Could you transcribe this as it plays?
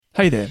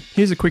Hey there,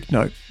 here's a quick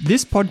note.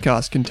 This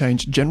podcast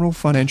contains general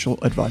financial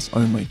advice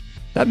only.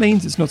 That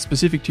means it's not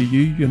specific to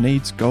you, your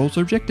needs, goals,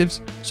 or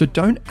objectives, so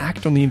don't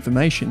act on the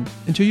information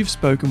until you've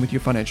spoken with your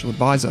financial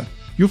advisor.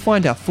 You'll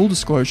find our full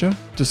disclosure,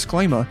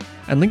 disclaimer,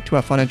 and link to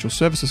our financial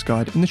services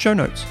guide in the show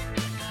notes.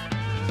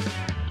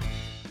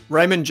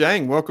 Raymond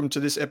Jang, welcome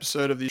to this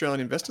episode of the Australian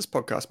Investors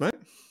Podcast, mate.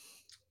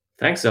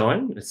 Thanks,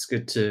 Owen. It's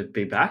good to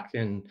be back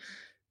and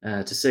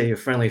to see your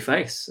friendly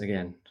face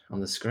again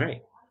on the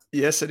screen.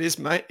 Yes, it is,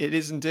 mate. It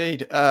is indeed.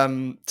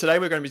 Today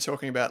we're going to be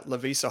talking about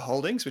Lovisa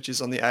Holdings, which is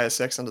on the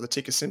ASX under the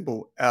ticker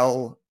symbol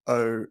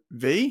LOV,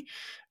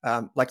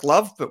 like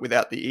love, but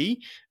without the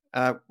E.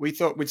 We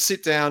thought we'd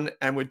sit down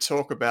and we'd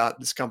talk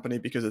about this company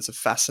because it's a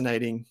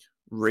fascinating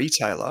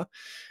retailer.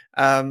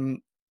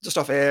 Just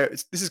off air,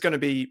 this is going to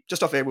be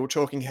just off air. We were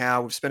talking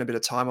how we've spent a bit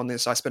of time on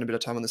this. I spent a bit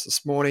of time on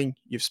this morning.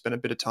 You've spent a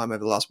bit of time over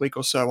the last week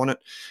or so on it.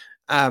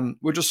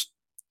 We're just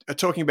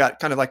talking about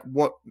kind of like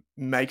what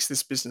makes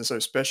this business so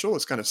special.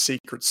 It's kind of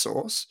secret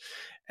sauce.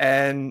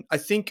 And I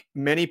think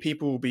many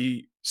people will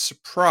be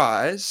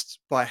surprised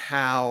by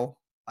how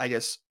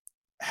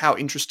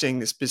interesting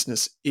this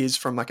business is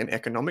from like an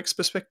economics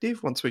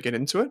perspective once we get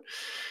into it.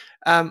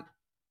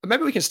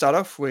 Maybe we can start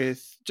off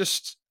with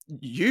just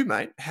you,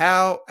 mate.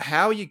 How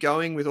are you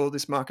going with all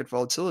this market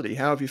volatility?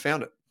 How have you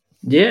found it?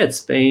 Yeah,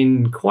 it's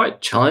been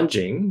quite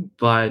challenging,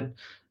 but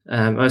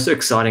also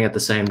exciting at the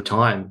same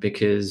time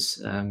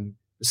because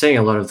seeing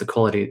a lot of the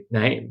quality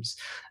names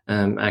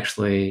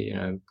actually,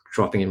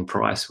 dropping in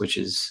price, which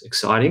is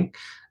exciting.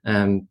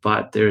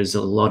 But there is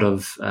a lot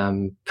of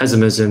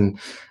pessimism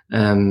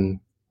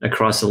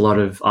across a lot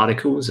of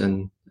articles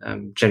and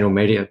general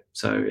media.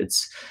 So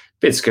it's a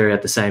bit scary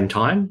at the same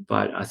time,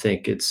 but I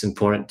think it's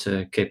important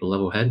to keep a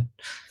level head.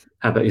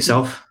 How about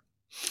yourself?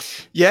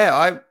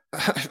 Yeah,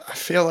 I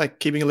feel like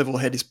keeping a level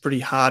head is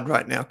pretty hard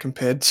right now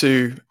compared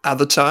to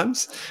other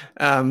times.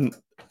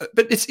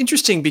 But it's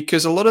interesting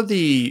because a lot of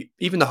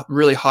even the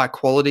really high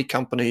quality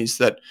companies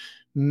that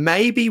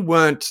maybe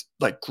weren't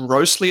like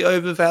grossly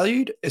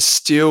overvalued is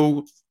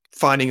still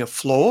finding a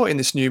flaw in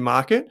this new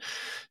market.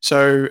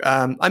 So,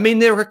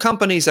 there are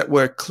companies that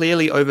were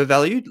clearly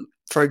overvalued.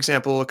 For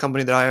example, a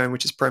company that I own,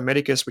 which is Pro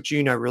Medicus, which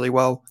you know really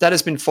well, that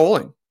has been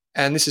falling.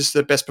 And this is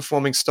the best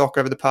performing stock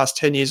over the past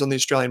 10 years on the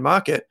Australian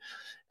market.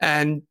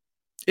 And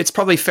it's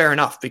probably fair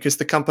enough because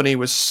the company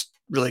was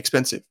really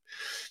expensive.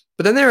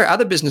 But then there are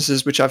other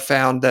businesses which I've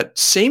found that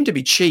seem to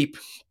be cheap,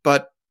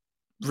 but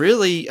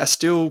really are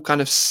still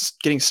kind of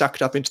getting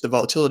sucked up into the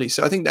volatility.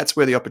 So I think that's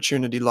where the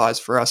opportunity lies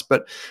for us.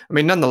 But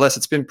nonetheless,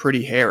 it's been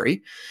pretty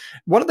hairy.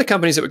 One of the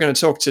companies that we're going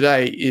to talk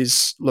today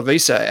is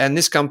Lovisa. And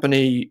this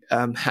company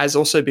has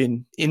also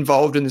been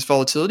involved in this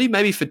volatility,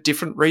 maybe for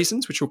different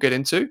reasons, which we'll get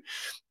into.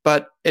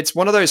 But it's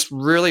one of those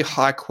really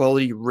high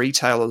quality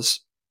retailers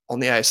on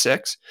the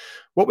ASX.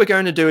 What we're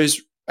going to do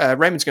is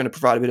Raymond's going to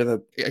provide a bit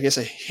of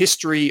a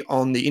history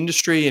on the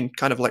industry and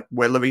kind of like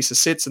where Lovisa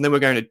sits. And then we're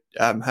going to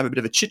have a bit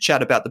of a chit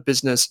chat about the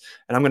business.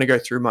 And I'm going to go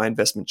through my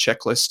investment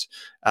checklist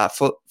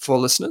for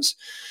listeners.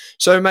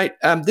 So, mate,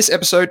 this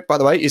episode, by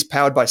the way, is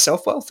powered by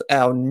Selfwealth,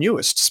 our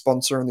newest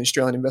sponsor on the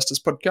Australian Investors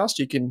Podcast.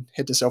 You can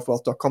head to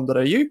selfwealth.com.au,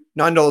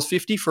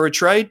 $9.50 for a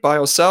trade, buy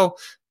or sell,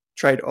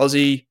 trade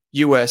Aussie,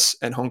 US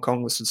and Hong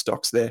Kong listed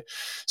stocks there.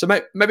 So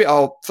maybe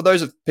for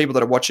those of people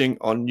that are watching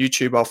on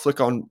YouTube, I'll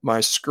flick on my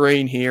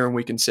screen here and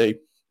we can see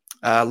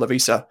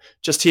Lovisa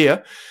just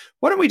here.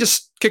 Why don't we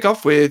just kick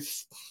off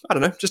with,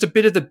 just a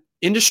bit of the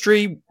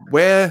industry,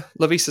 where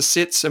Lovisa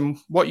sits and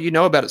what you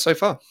know about it so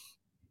far.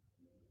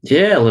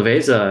 Yeah,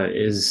 Lovisa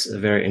is a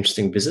very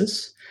interesting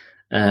business.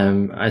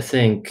 I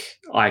think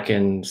I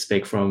can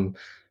speak from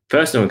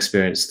personal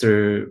experience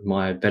through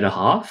my better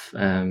half.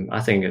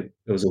 I think it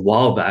was a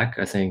while back.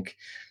 I think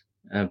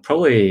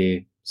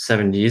probably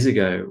 7 years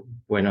ago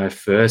when I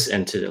first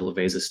entered a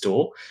Lovisa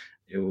store.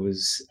 It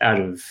was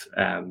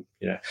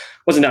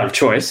wasn't out of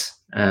choice,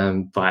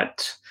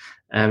 but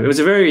it was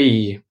a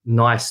very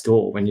nice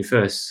store when you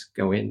first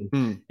go in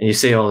and you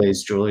see all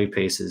these jewelry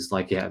pieces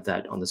like you have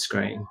that on the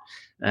screen.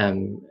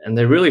 And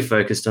they're really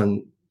focused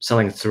on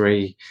selling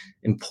three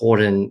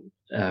important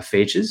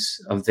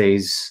features of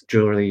these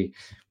jewelry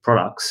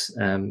products.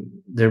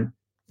 They're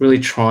really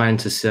trying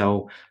to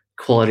sell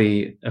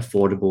quality,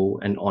 affordable,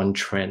 and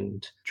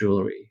on-trend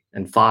jewelry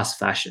and fast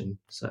fashion.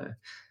 So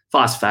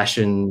fast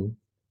fashion,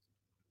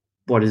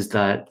 what is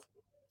that?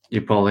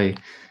 You're probably,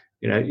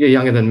 you're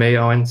younger than me,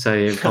 Owen, so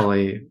you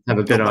probably have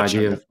a better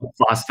idea of what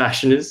fast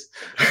fashion is.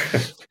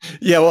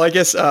 Yeah, well, I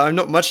guess I'm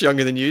not much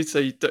younger than you.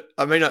 So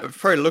I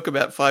probably look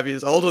about 5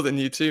 years older than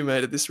you too,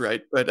 mate, at this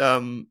rate. But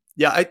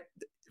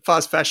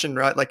fast fashion,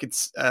 right? Like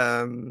it's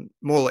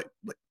more like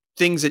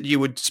things that you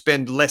would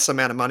spend less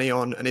amount of money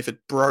on. And if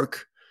it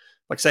broke,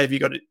 like say if you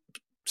got a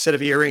set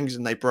of earrings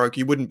and they broke,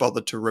 you wouldn't bother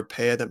to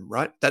repair them,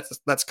 right?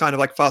 That's kind of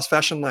like fast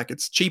fashion. Like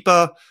it's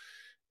cheaper,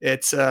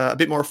 it's a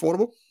bit more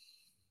affordable.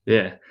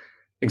 Yeah,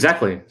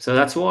 exactly. So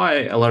that's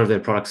why a lot of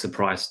their products are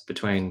priced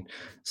between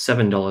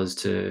 $7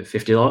 to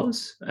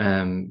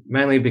 $50,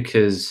 mainly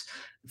because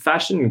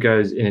fashion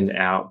goes in and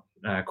out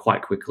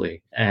quite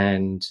quickly.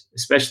 And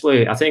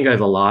especially, I think over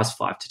the last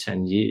 5 to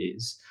 10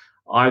 years,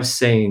 I've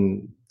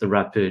seen the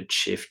rapid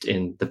shift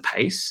in the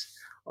pace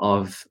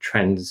of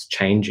trends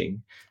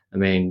changing. I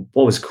mean,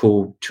 what was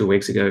cool 2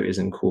 weeks ago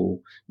isn't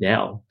cool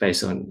now,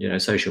 based on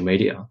social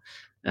media.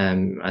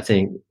 I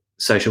think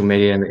social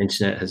media and the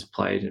internet has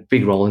played a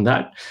big role in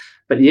that.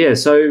 But yeah,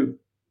 so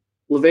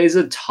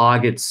Lovisa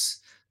targets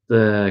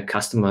the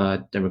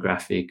customer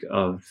demographic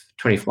of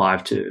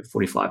 25 to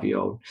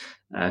 45-year-old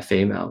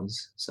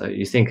females. So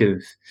you think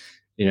of,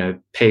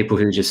 people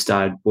who just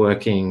started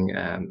working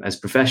as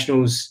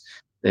professionals.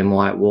 They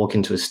might walk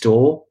into a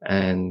store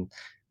and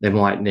they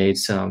might need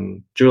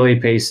some jewelry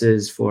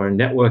pieces for a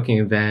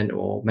networking event,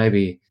 or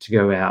maybe to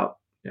go out,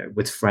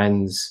 with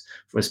friends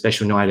for a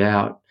special night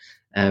out.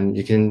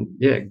 You can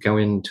go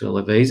into a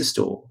Lovisa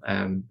store,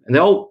 and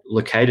they're all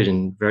located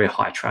in very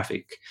high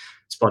traffic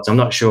spots. I'm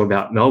not sure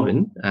about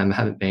Melbourne. I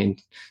haven't been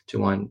to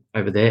one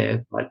over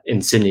there, but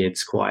in Sydney,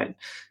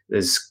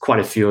 there's quite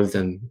a few of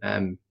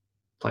them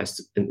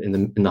placed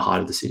in the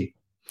heart of the city.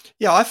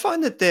 Yeah, I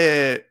find that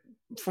they're,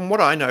 from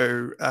what I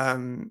know,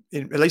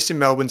 at least in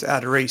Melbourne's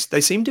outer east, they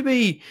seem to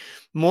be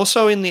more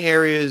so in the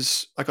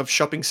areas like of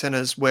shopping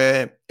centres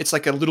where it's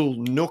like a little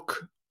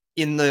nook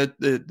in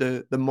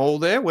the mall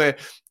there, where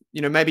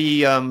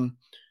maybe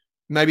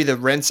the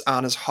rents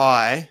aren't as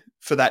high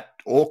for that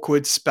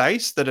awkward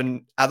space that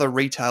an other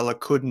retailer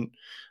couldn't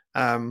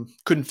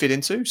fit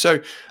into. So,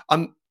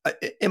 am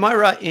I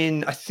right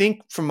in? I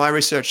think from my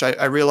research,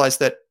 I realized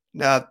that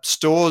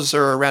stores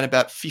are around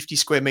about 50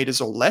 square meters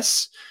or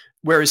less,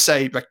 whereas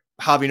say like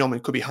Harvey Norman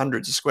could be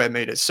hundreds of square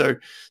meters. So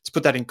to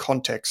put that in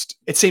context,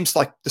 it seems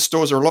like the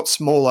stores are a lot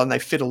smaller and they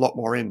fit a lot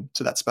more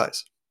into that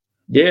space.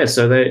 Yeah,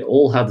 so they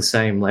all have the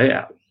same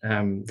layout,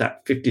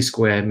 that 50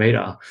 square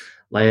meter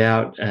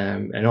layout,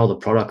 and all the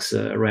products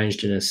are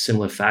arranged in a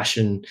similar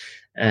fashion.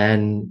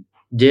 And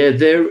yeah,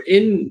 they're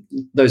in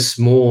those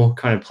small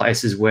kind of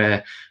places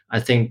where I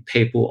think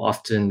people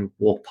often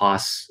walk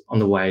past on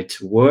the way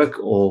to work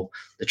or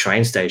the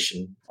train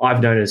station.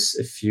 I've noticed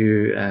a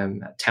few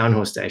at Town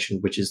Hall Station,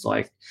 which is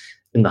like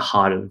in the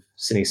heart of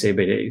Sydney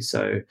CBD.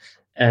 So,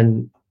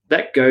 and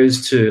that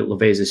goes to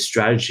Lovisa's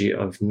strategy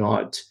of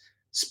not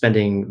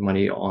spending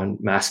money on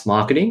mass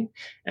marketing,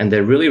 and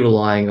they're really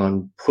relying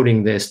on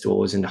putting their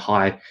stores in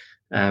high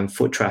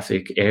foot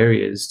traffic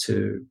areas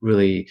to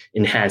really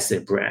enhance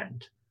their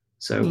brand.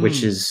 So,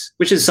 which is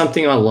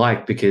something I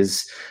like,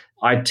 because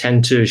I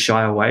tend to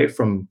shy away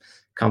from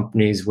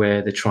companies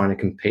where they're trying to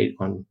compete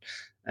on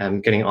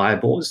getting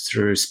eyeballs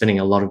through spending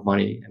a lot of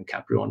money and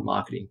capital on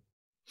marketing.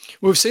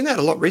 We've seen that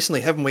a lot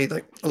recently, haven't we?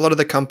 Like a lot of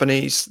the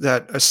companies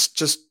that are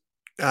just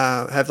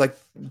have like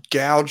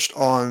gouged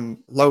on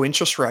low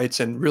interest rates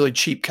and really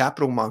cheap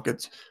capital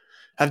markets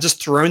have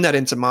just thrown that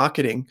into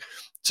marketing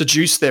to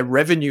juice their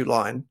revenue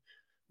line,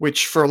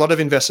 which for a lot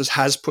of investors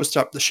has pushed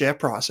up the share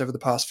price over the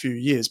past few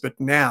years. But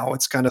now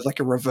it's kind of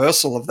like a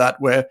reversal of that,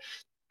 where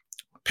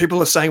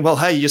people are saying, well,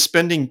 hey, you're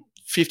spending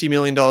 $50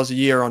 million a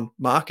year on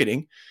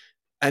marketing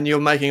and you're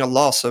making a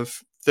loss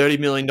of $30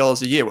 million a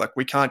year. Like,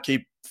 we can't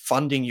keep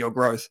funding your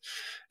growth.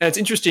 And it's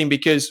interesting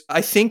because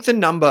I think the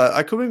number,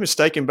 I could be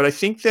mistaken, but I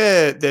think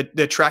they're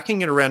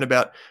tracking it around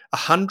about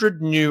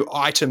 100 new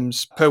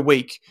items per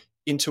week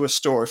into a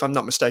store, if I'm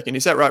not mistaken.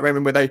 Is that right,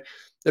 Raymond? Where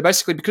they're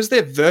basically, because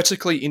they're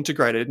vertically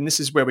integrated, and this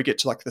is where we get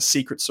to like the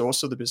secret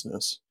sauce of the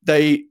business,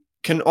 they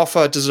can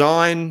offer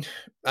design,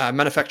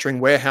 manufacturing,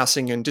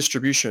 warehousing, and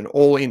distribution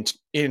all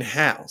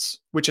in-house,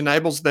 which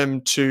enables them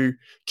to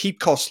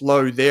keep costs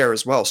low there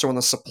as well. So on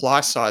the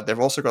supply side, they've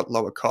also got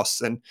lower costs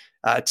than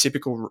a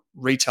typical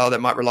retailer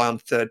that might rely on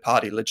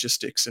third-party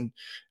logistics and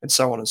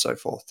so on and so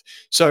forth.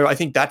 So I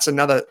think that's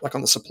another, like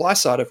on the supply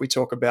side, if we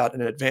talk about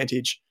an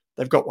advantage,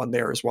 they've got one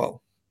there as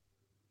well.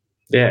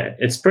 Yeah,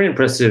 it's pretty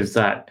impressive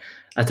that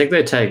I think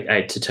they take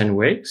 8 to 10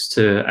 weeks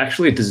to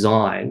actually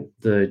design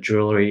the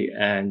jewelry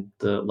and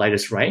the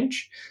latest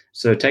range.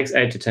 So it takes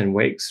 8 to 10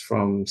 weeks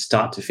from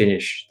start to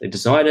finish. They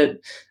design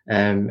it,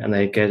 and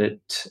they get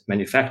it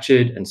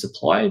manufactured and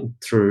supplied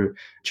through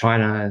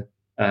China,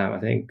 I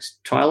think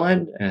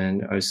Thailand,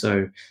 and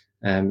also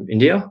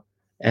India.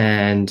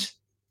 And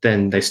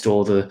then they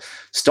store the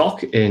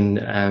stock in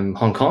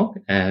Hong Kong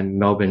and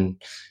Melbourne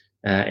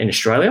in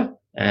Australia.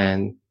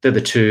 And they're the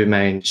two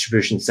main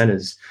distribution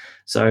centers.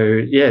 So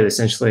yeah, they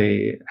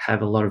essentially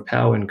have a lot of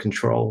power and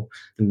control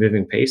the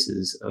moving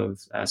pieces of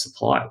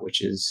supply,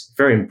 which is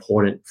very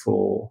important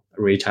for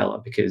a retailer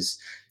because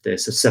they're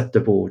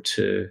susceptible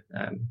to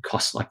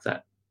costs like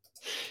that.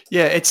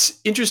 Yeah, it's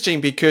interesting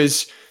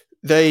because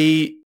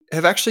they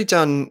have actually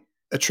done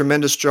a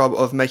tremendous job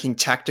of making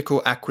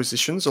tactical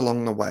acquisitions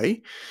along the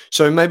way.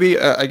 So maybe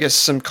I guess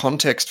some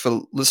context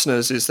for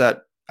listeners is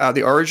that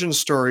the origin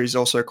story is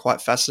also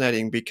quite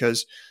fascinating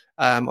because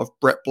of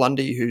Brett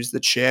Blundy, who's the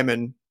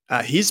chairman.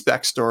 His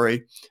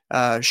backstory,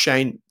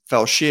 Shane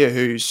Falshear,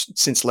 who's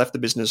since left the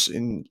business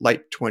in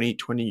late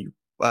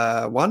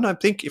 2021, I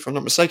think, if I'm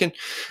not mistaken.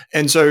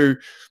 And so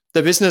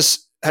the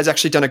business has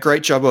actually done a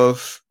great job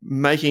of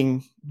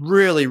making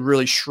really,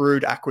 really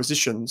shrewd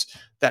acquisitions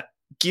that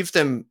give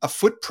them a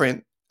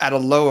footprint at a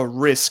lower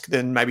risk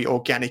than maybe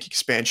organic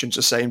expansion,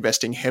 just say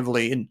investing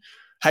heavily in,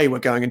 hey, we're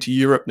going into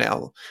Europe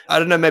now. I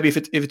don't know, maybe if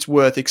it's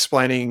worth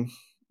explaining,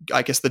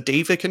 I guess, the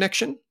Diva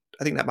connection.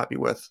 I think that might be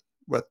worth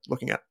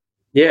looking at.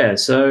 Yeah,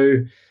 so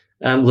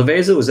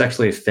Lovisa was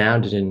actually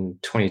founded in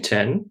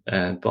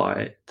 2010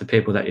 by the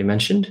people that you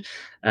mentioned.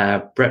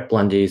 Brett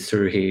Blundy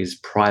through his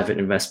private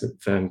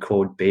investment firm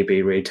called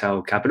BB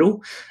Retail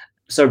Capital.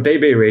 So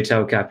BB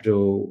Retail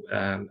Capital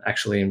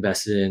actually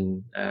invested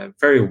in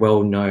very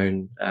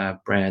well-known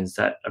brands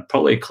that are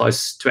probably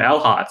close to our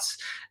hearts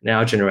in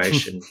our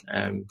generation.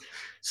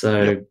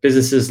 So Yep.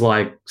 businesses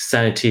like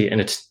Sanity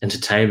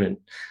Entertainment.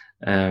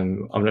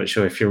 I'm not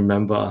sure if you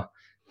remember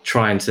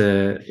trying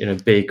to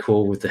be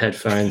cool with the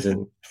headphones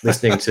and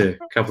listening to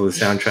a couple of the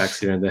soundtracks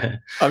here and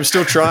there. I'm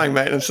still trying,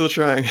 mate. I'm still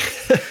trying.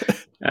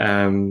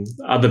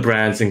 Other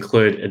brands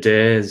include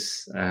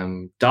Adair's,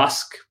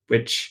 Dusk,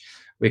 which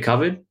we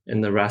covered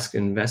in the Rask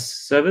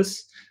Invest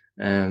service,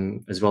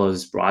 as well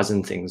as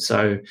Verizon things.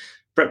 So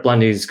Brett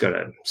Blundy's got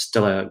a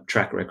stellar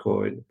track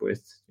record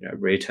with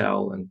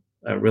retail and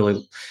a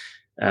really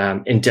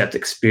in-depth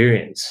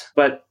experience.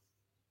 But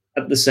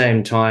at the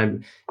same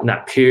time, in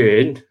that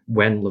period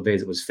when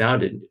Lovisa was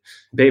founded,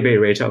 BB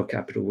Retail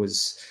Capital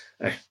was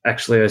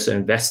actually also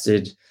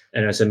invested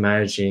and also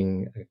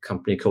managing a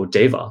company called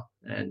Diva.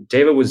 And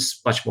Diva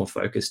was much more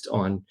focused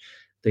on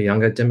the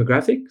younger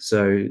demographic,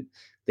 so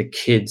the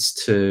kids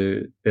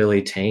to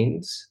early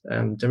teens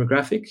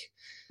demographic.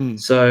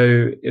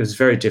 So it was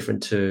very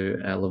different to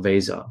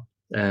Lovisa.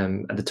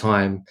 At the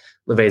time,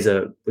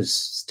 Lovisa was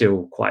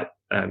still quite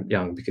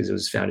young because it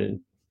was founded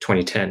in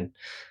 2010.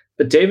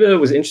 But Diva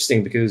was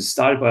interesting because it was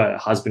started by a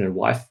husband and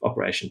wife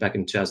operation back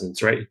in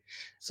 2003.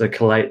 So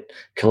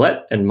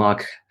Colette and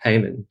Mark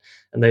Heyman,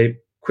 and they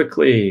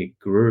quickly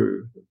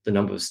grew the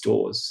number of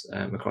stores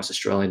across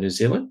Australia and New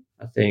Zealand.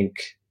 I think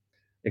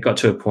it got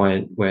to a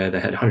point where they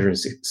had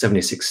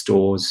 176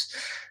 stores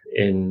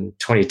in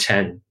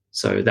 2010.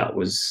 So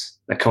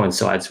that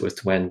coincides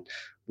with when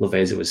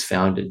Lovisa was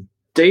founded.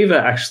 Diva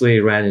actually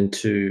ran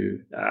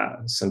into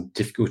some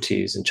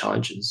difficulties and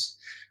challenges.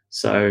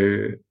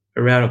 So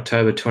around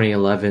October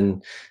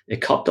 2011,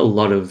 it copped a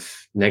lot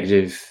of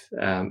negative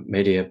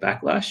media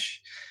backlash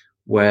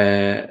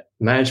where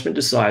management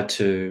decided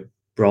to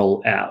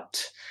roll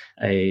out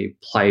a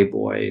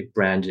Playboy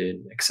branded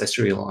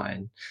accessory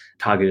line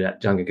targeted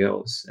at younger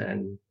girls.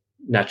 And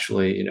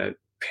naturally,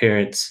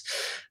 parents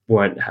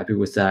weren't happy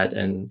with that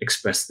and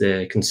expressed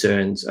their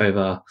concerns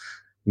over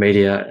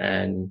media,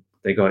 and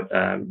they got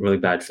really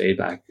bad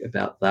feedback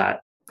about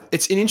that.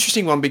 It's an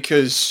interesting one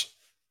because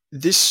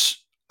this,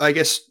 I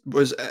guess,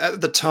 was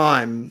at the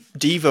time,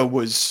 Diva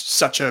was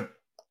such a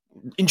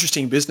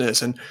interesting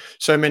business, and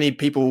so many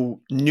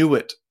people knew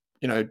it,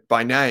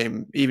 by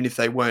name, even if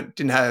they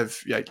didn't have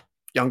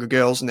younger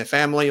girls in their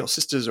family or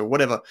sisters or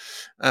whatever.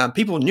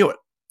 People knew it,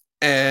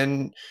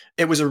 and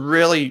it was a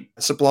really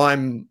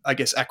sublime, I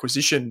guess,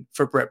 acquisition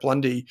for Brett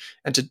Blundy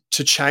and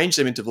to change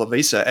them into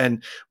Lovisa.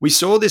 And we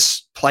saw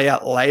this play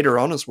out later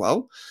on as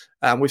well.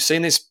 We've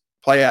seen this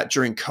play out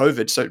during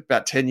COVID, so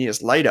about 10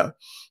 years later.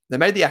 They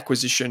made the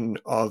acquisition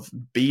of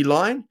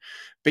Beeline.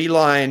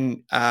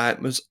 Beeline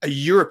was a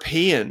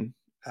European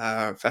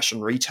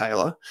fashion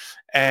retailer,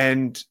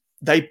 and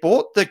they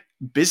bought the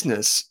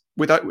business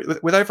with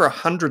over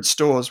 100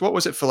 stores. What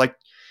was it for, like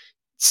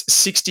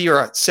 60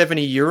 or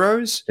 70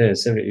 euros? Yeah,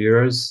 70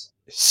 euros.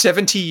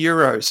 70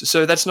 euros.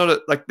 So that's not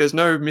there's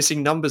no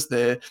missing numbers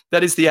there.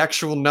 That is the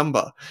actual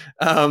number.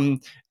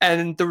 And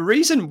the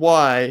reason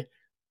why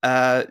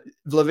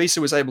Lovisa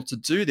was able to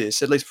do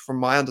this, at least from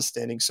my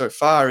understanding so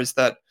far, is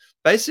that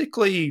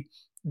basically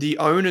the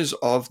owners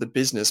of the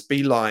business,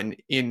 Beeline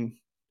in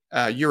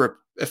Europe,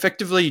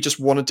 effectively just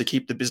wanted to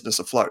keep the business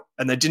afloat,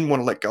 and they didn't want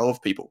to let go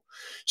of people.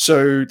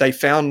 So they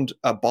found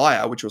a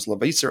buyer, which was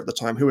Lovisa at the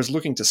time, who was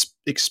looking to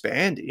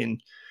expand in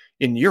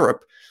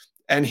Europe.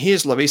 And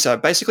here's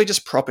Lovisa basically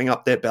just propping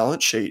up their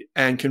balance sheet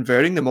and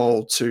converting them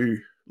all to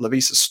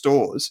Lovisa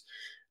stores,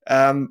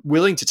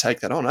 willing to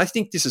take that on. I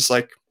think this is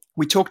like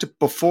we talked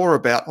before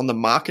about on the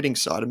marketing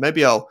side, and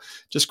maybe I'll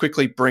just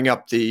quickly bring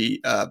up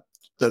the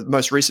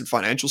most recent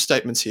financial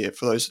statements here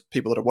for those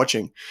people that are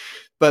watching.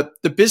 But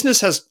the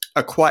business has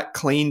a quite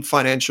clean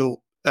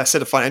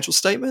set of financial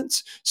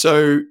statements.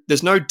 So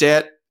there's no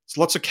debt, there's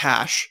lots of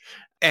cash,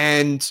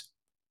 and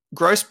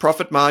gross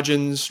profit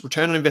margins,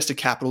 return on invested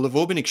capital have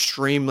all been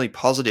extremely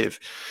positive.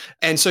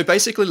 And so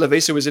basically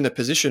Lovisa was in a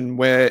position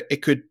where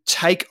it could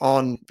take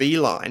on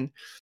Beeline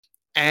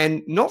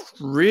and not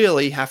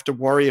really have to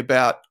worry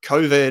about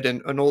COVID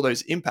and all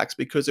those impacts,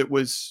 because it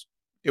was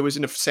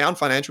in a sound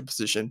financial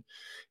position,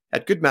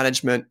 had good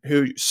management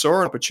who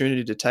saw an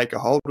opportunity to take a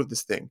hold of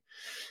this thing.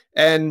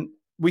 And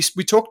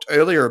we talked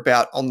earlier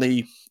about, on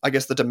the, I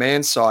guess, the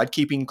demand side,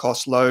 keeping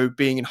costs low,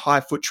 being in high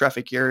foot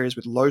traffic areas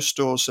with low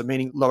stores, so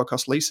meaning lower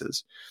cost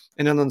leases.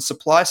 And then on the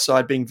supply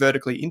side, being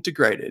vertically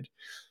integrated,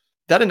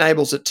 that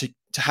enables it to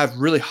have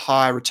really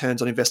high returns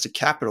on invested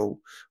capital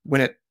when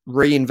it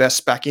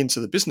reinvests back into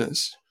the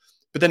business.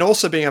 but then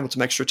also being able to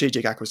make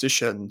strategic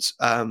acquisitions.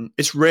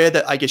 It's rare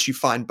that I guess you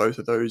find both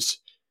of those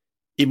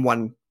in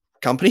one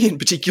company, and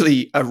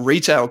particularly a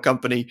retail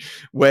company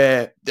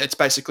where it's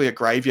basically a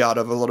graveyard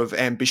of a lot of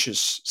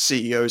ambitious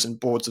CEOs and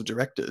boards of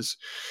directors.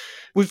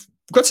 We've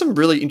got some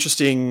really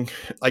interesting,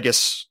 I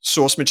guess,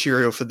 source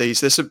material for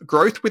these. There's a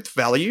Growth with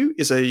Value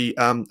is a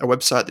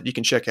website that you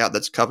can check out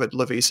that's covered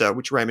Lovisa,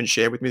 which Raymond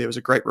shared with me. There was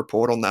a great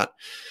report on that.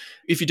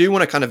 If you do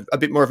want to kind of a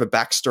bit more of a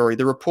backstory,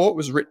 the report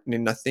was written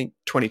in, I think,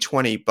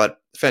 2020,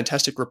 but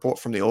fantastic report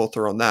from the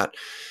author on that.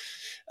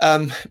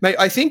 Mate,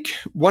 I think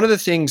one of the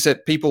things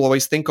that people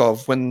always think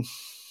of when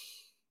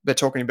they're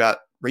talking about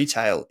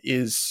retail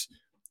is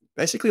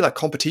basically like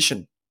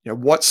competition.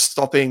 What's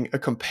stopping a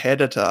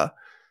competitor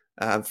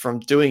from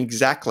doing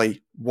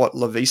exactly what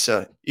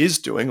Lovisa is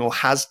doing or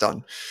has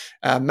done?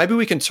 Maybe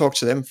we can talk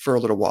to them for a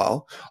little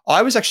while.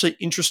 I was actually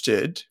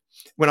interested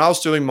when I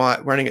was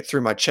running it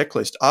through my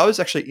checklist. I was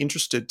actually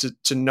interested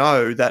to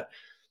know that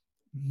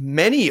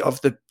many of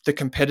the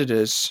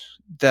competitors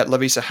that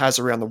Lovisa has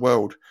around the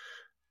world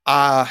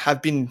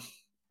have been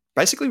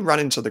basically run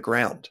into the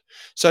ground.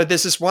 So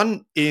there's this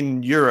one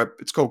in Europe.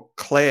 It's called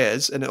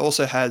Claire's, and it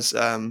also has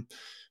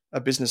a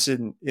business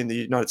in the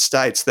United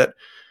States that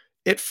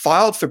it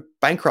filed for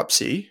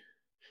bankruptcy,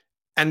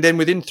 and then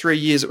within 3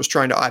 years it was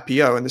trying to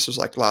IPO, and this was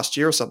like last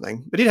year or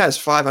something. But it has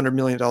 $500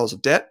 million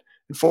of debt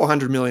and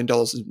 $400 million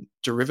in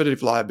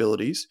derivative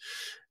liabilities.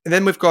 And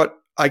then we've got,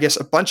 I guess,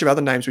 a bunch of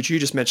other names, which you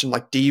just mentioned,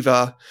 like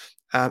Diva.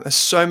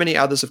 So many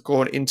others have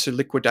gone into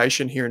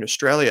liquidation here in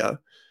Australia.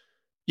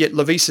 Yet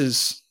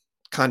Lovisa's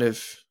kind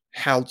of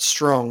held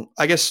strong.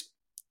 I guess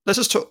let's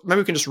just talk.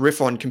 Maybe we can just riff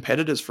on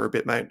competitors for a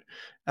bit, mate.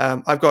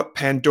 I've got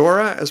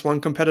Pandora as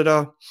one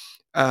competitor,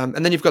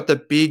 and then you've got the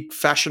big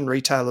fashion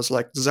retailers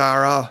like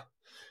Zara,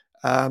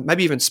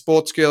 maybe even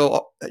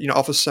Sportsgirl.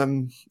 Offers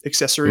some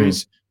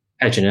accessories.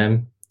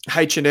 H&M.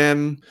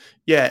 H&M,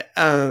 yeah.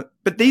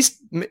 But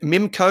these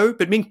Mimco,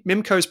 but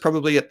Mimco is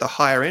probably at the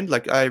higher end.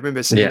 Like I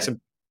remember seeing some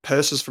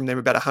purses from them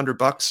about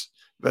 $100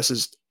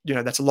 versus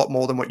that's a lot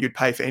more than what you'd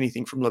pay for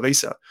anything from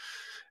Lovisa.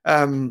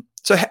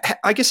 So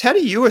I guess, how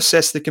do you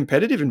assess the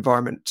competitive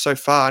environment so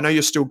far? I know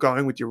you're still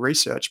going with your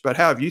research, but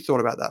how have you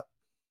thought about that?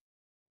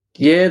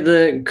 Yeah,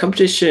 the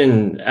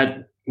competition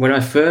when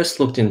I first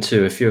looked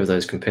into a few of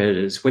those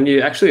competitors, when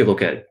you actually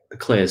look at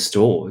Claire's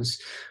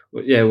stores,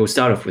 we'll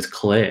start off with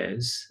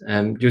Claire's.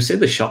 You'll see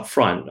the shop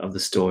front of the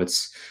store.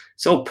 It's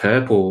all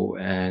purple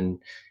and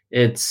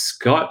it's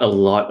got a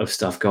lot of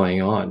stuff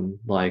going on.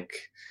 Like,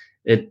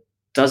 it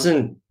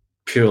doesn't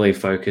purely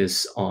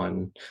focus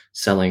on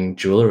selling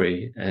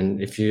jewelry.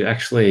 And if you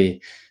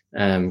actually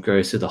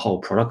go through the whole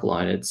product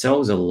line, it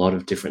sells a lot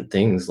of different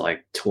things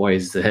like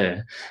toys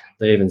there.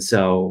 They even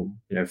sell,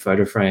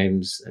 photo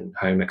frames and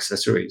home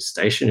accessories,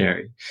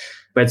 stationery.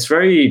 But it's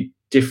very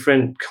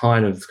different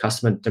kind of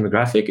customer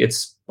demographic.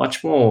 It's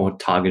much more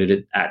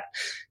targeted at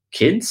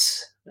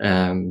kids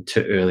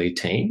to early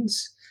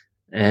teens.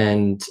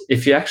 And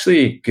if you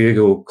actually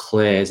Google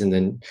Claire's and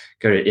then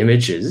go to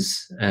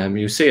images,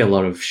 you'll see a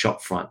lot of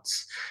shop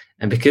fronts.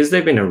 And because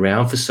they've been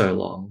around for so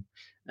long,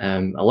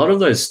 a lot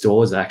of those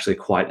stores are actually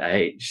quite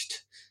aged.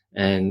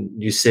 And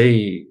you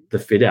see the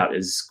fit out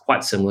is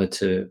quite similar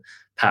to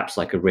perhaps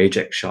like a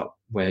reject shop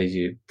where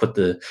you put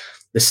the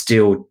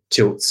steel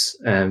tilts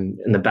in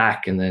the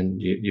back, and then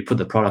you put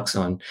the products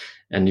on,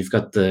 and you've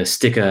got the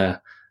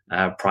sticker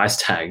price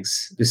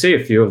tags. You see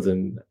a few of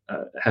them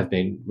have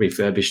been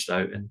refurbished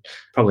though, and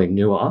probably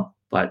newer.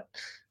 But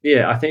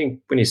yeah, I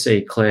think when you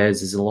see Claire's,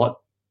 there's a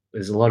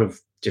lot of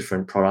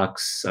different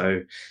products.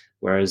 So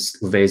whereas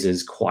Lovisa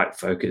is quite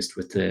focused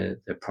with their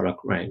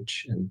product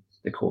range and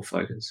their core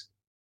focus.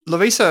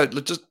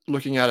 Lovisa, just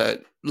looking at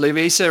it,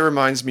 Lovisa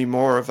reminds me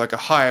more of like a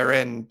higher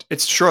end.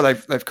 It's sure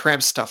they've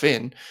cramped stuff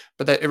in,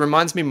 but it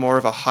reminds me more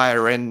of a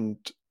higher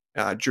end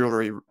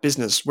jewelry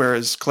business.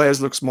 Whereas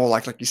Claire's looks more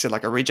like you said,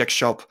 like a reject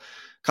shop,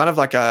 kind of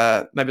like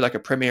maybe like a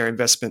Premier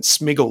Investment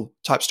Smiggle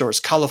type store.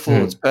 It's colorful,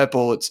 it's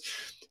purple.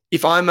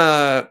 If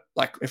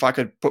I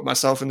could put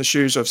myself in the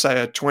shoes of,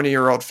 say, a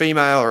 20-year-old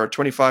female or a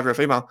 25-year-old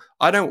female,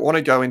 I don't want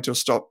to go into a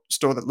store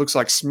that looks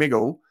like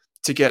Smiggle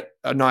to get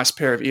a nice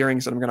pair of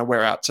earrings that I'm going to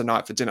wear out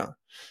tonight for dinner.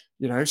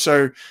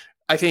 So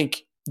I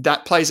think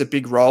that plays a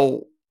big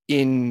role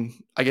in,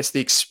 I guess, the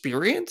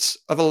experience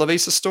of a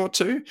Lovisa store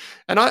too.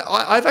 And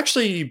I've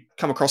actually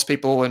come across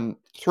people, and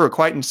through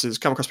acquaintances,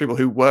 come across people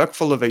who work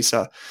for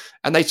Lovisa,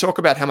 and they talk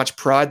about how much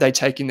pride they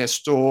take in their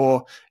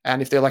store,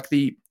 and if they're like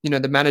the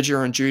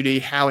manager on duty,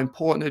 how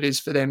important it is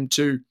for them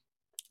to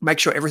make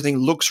sure everything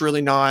looks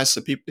really nice.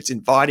 So it's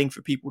inviting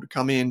for people to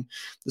come in.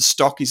 The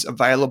stock is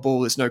available.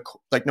 There's no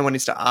one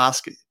needs to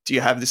ask, do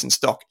you have this in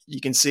stock? You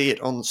can see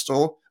it on the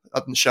store,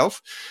 up on the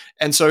shelf.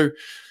 And so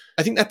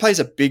I think that plays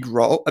a big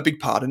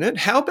part in it.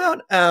 How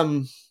about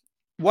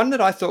one that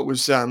I thought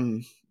was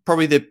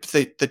probably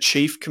the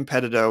chief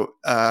competitor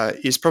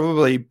is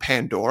probably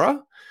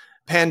Pandora.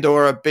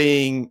 Pandora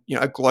being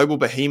a global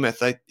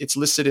behemoth. It's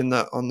listed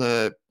on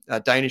the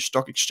Danish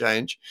stock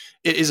exchange.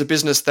 It is a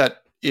business that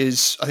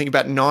is, I think,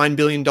 about $9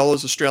 billion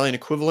Australian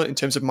equivalent in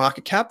terms of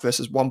market cap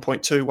versus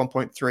 1.2,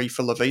 1.3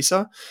 for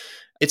Lovisa.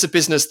 It's a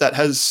business that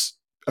has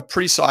a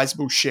pretty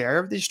sizable share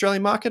of the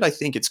Australian market. I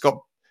think it's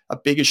got a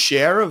bigger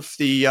share of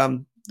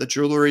the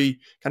jewelry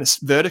kind of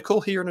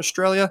vertical here in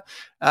Australia,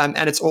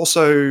 and it's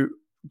also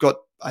got,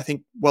 I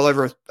think, well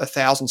over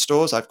 1,000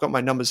 stores. I've got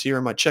my numbers here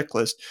in my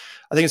checklist.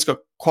 I think it's got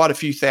quite a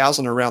few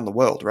thousand around the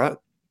world, right?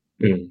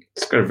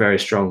 It's got a very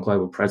strong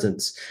global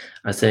presence.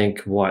 I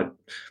think what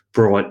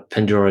brought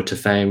Pandora to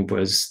fame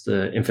was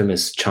the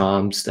infamous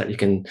charms that you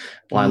can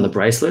buy on the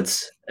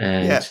bracelets,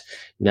 Yeah. and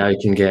now you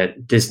can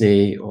get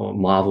Disney or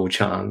Marvel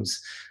charms.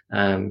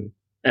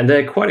 And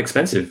they're quite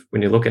expensive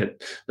when you look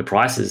at the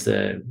prices.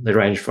 They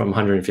range from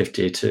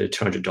 $150 to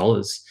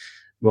 $200,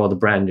 well, the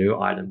brand new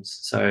items.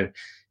 So,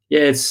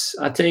 yeah,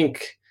 I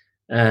think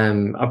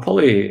I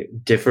probably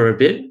differ a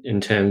bit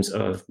in terms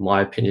of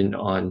my opinion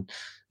on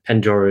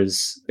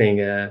Pandora's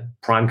being a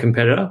prime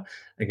competitor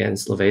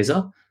against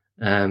Lovisa,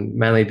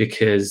 mainly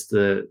because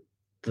the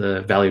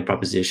value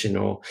proposition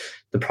or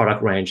the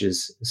product range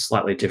is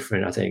slightly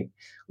different. I think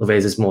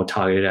Lovisa is more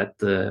targeted at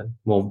the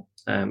more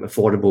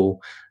affordable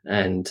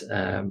and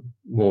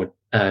more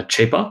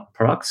cheaper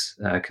products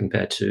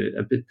compared to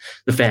a bit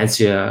the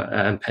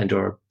fancier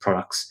Pandora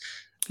products.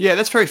 Yeah,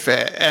 that's very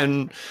fair.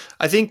 And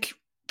I think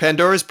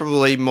Pandora is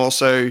probably more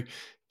so,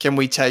 can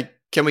we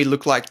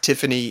look like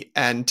Tiffany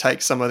and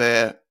take some of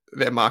their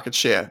market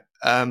share?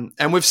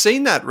 And we've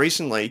seen that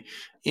recently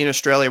in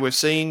Australia. We've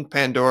seen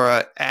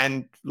Pandora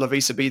and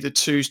Lovisa be the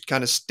two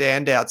kind of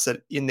standouts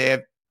that in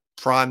their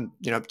prime,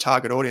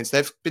 target audience.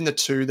 They've been the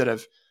two that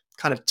have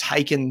kind of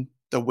taken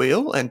the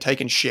wheel and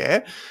taken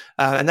share,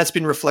 and that's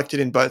been reflected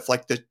in both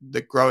like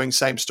the growing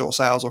same store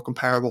sales or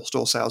comparable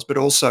store sales, but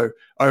also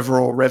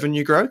overall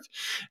revenue growth.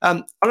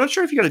 I'm not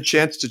sure if you got a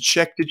chance to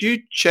check. Did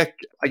you check,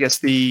 I guess,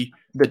 the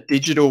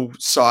digital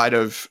side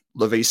of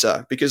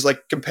Lovisa? Because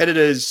like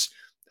competitors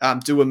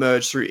do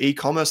emerge through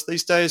e-commerce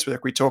these days.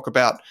 Like we talk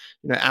about,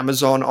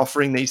 Amazon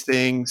offering these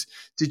things.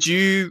 Did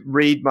you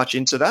read much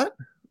into that,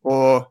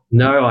 or?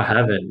 No, I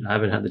haven't. I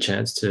haven't had the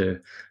chance to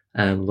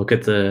look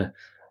at the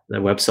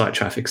website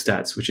traffic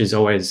stats, which is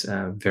always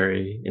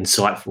very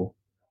insightful.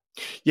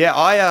 Yeah,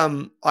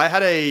 I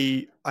had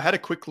a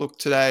quick look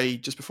today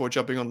just before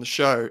jumping on the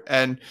show,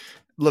 and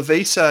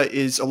Lovisa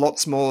is a lot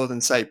smaller than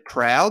say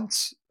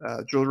Proud's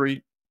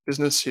jewelry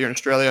business here in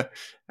Australia.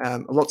 A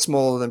lot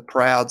smaller than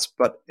Proud's,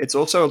 but it's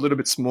also a little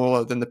bit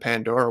smaller than the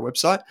Pandora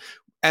website.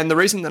 And the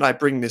reason that I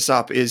bring this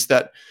up is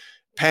that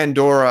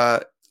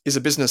Pandora is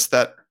a business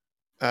that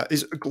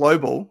is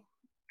global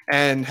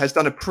and has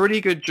done a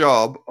pretty good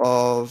job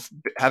of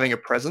having a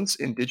presence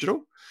in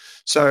digital.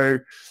 So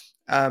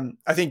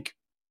I think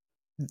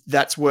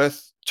that's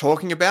worth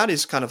talking about,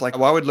 is kind of like,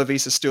 why would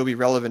Lovisa still be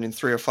relevant in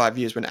 3 or 5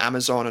 years when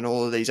Amazon and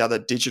all of these other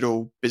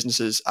digital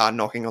businesses are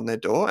knocking on their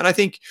door? And I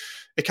think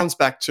it comes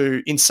back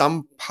to, in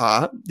some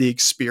part, the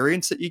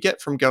experience that you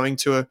get from going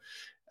to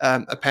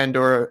a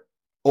Pandora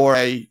or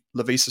a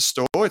Lovisa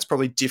store. It's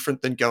probably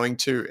different than going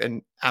to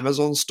an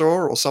Amazon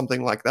store or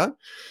something like that.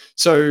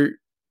 So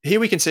here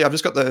we can see, I've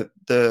just got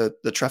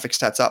the traffic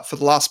stats up for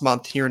the last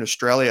month here in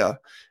Australia.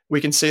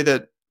 We can see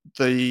that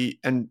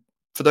and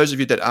for those of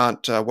you that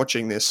aren't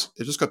watching this,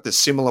 they've just got the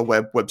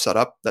SimilarWeb website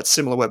up. That's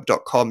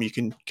similarweb.com. You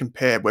can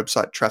compare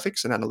website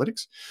traffics and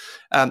analytics.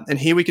 And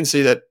here we can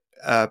see that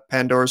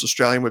Pandora's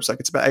Australian website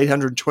gets about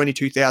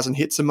 822,000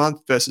 hits a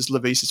month versus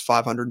Lovisa's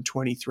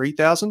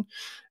 523,000.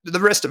 The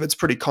rest of it's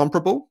pretty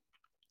comparable.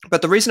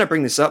 But the reason I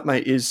bring this up,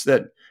 mate, is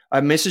that I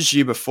messaged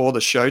you before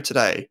the show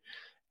today,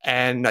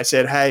 and I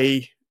said,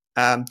 hey,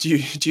 do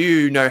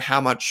you know how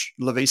much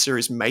Lovisa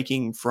is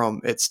making from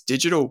its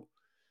digital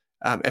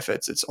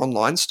efforts, its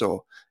online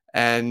store?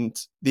 And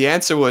the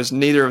answer was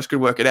neither of us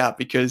could work it out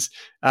because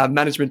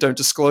management don't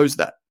disclose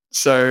that.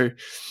 So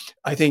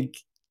I think,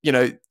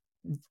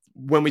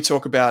 when we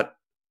talk about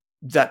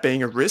that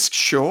being a risk,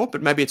 sure,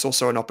 but maybe it's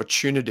also an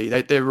opportunity.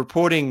 They're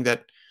reporting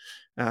that,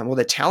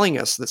 they're telling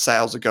us that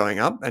sales are going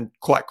up and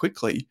quite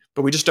quickly,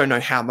 but we just don't know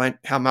how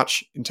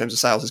much in terms of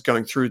sales is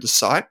going through the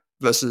site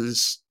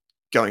versus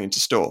going into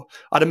store.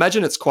 I'd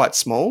imagine it's quite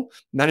small.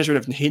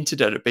 Management have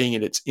hinted at it being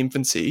in its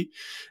infancy.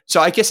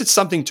 So I guess it's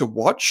something to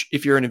watch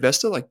if you're an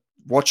investor, like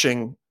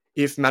watching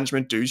if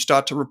management do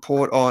start to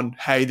report on,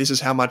 hey, this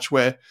is how much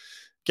we're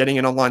getting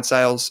in online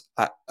sales.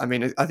 I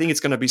mean, I think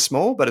it's going to be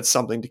small, but it's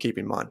something to keep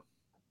in mind.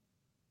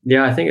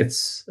 Yeah, I think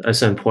it's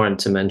also important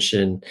to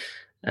mention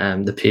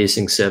the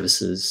piercing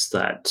services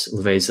that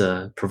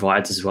Lovisa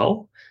provides as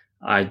well.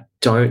 I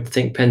don't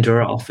think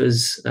Pandora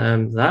offers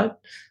that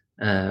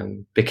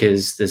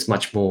because there's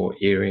much more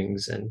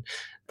earrings and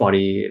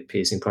body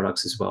piercing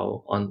products as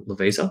well on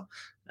Lovisa.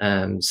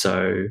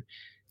 So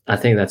I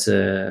think that's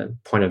a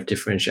point of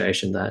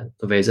differentiation that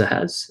Lovisa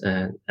has,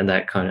 and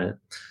that kind of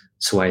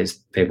sways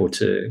people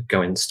to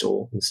go in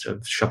store instead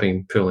of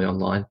shopping purely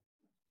online.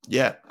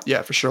 Yeah,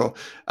 for sure.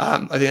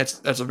 I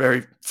think that's a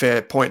very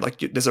fair point. Like,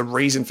 there's a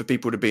reason for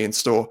people to be in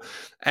store,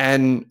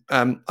 and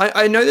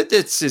I know that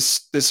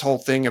there's this whole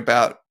thing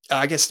about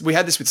I guess we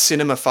had this with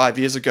cinema 5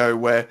 years ago,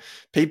 where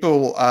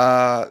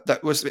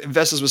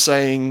investors were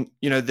saying,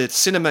 the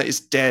cinema is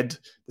dead,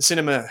 the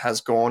cinema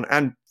has gone,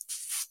 and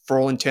for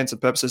all intents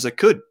and purposes, it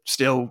could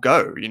still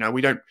go.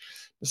 We don't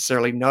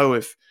necessarily know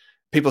if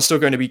people are still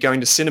going to be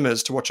going to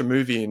cinemas to watch a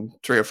movie in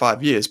 3 or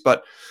 5 years,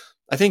 but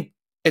I think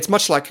it's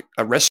much like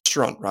a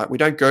restaurant, right?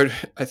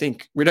 I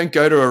think we don't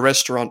go to a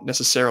restaurant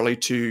necessarily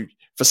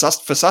for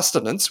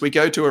sustenance. We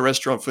go to a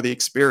restaurant for the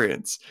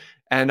experience.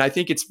 And I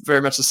think it's very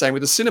much the same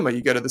with the cinema.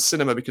 You go to the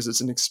cinema because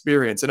it's an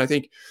experience. And I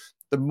think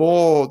the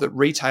more that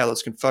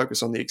retailers can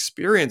focus on the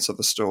experience of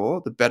the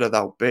store, the better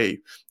they'll be.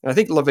 And I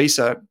think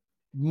Lovisa,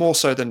 more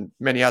so than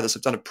many others,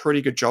 have done a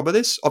pretty good job of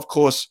this. Of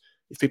course,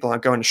 if people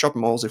aren't going to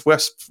shopping malls, if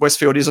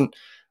Westfield isn't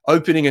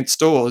opening in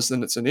stores,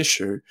 then it's an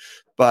issue.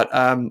 But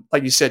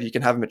like you said, you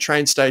can have them at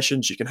train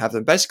stations, you can have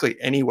them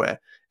basically anywhere,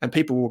 and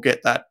people will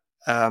get that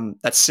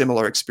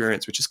similar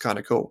experience, which is kind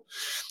of cool.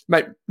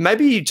 Mate,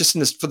 maybe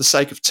just for the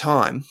sake of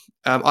time,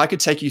 I could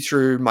take you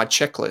through my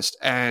checklist,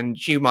 and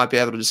you might be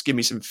able to just give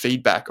me some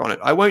feedback on it.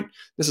 I won't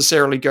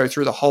necessarily go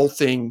through the whole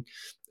thing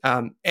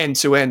end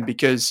to end,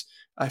 because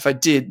if I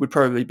did, we'd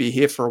probably be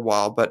here for a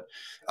while. But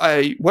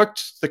I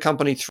worked the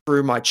company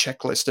through my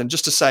checklist, and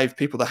just to save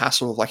people the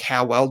hassle of like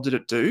how well did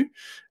it do,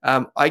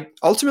 I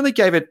ultimately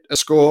gave it a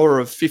score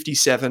of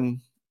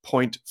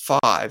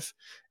 57.5.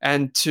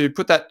 And to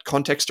put that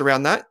context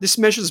around that, this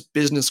measures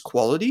business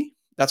quality.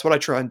 That's what I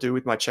try and do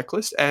with my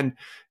checklist. And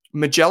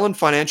Magellan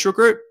Financial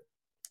Group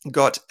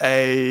got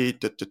a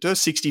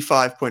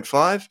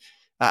 65.5.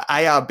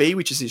 ARB,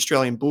 which is the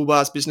Australian Bull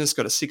Bars business,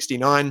 got a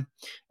 69,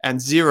 and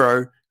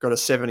Xero got a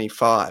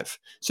 75.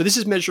 So this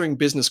is measuring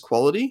business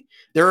quality.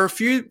 There are a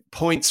few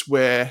points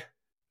where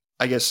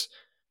I guess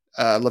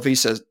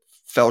Lovisa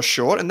fell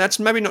short, and that's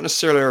maybe not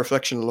necessarily a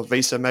reflection of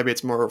Lovisa. Maybe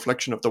it's more a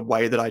reflection of the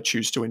way that I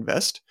choose to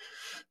invest.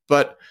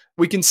 But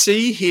we can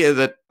see here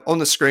that on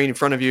the screen in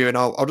front of you, and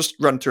I'll just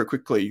run through it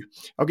quickly.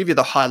 I'll give you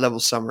the high-level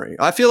summary.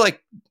 I feel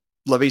like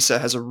Lovisa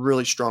has a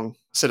really strong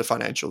set of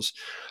financials.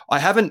 I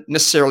haven't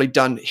necessarily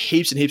done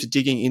heaps and heaps of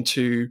digging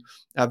into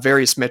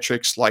various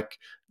metrics like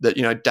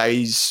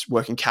days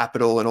working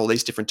capital and all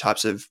these different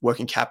types of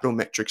working capital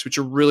metrics, which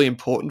are really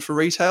important for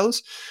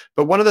retailers.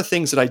 But one of the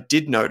things that I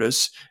did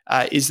notice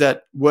is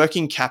that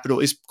working capital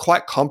is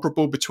quite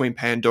comparable between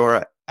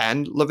Pandora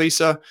and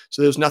Lovisa.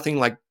 So there's nothing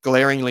like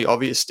glaringly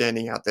obvious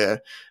standing out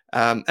there.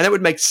 And that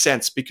would make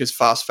sense because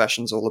fast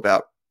fashion is all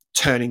about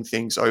turning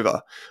things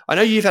over. I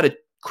know you've had a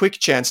quick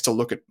chance to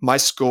look at my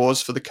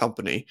scores for the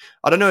company.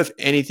 I don't know if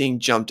anything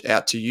jumped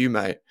out to you,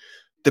 mate.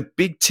 The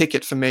big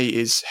ticket for me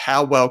is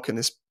how well can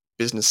this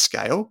business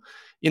scale?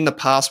 In the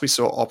past, we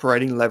saw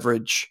operating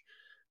leverage,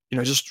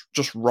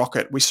 just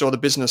rocket. We saw the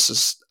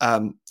business's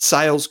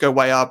sales go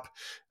way up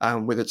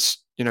with its,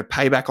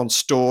 payback on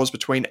stores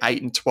between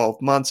 8 and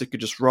 12 months. It could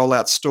just roll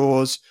out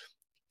stores,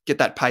 get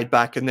that paid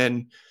back, and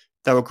then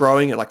they were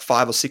growing at like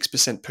 5 or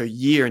 6% per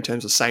year in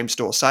terms of same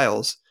store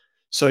sales.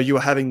 So you were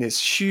having this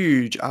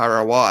huge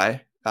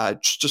ROI,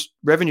 just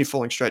revenue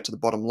falling straight to the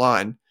bottom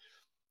line.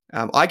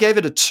 I gave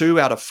it a 2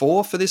 out of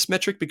 4 for this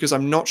metric because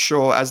I'm not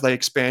sure as they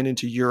expand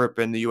into Europe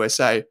and the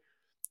USA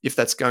if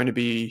that's going to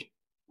be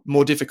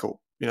more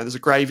difficult. There's a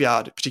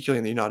graveyard, particularly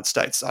in the United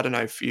States. I don't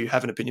know if you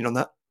have an opinion on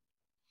that.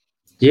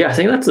 Yeah, I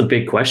think that's a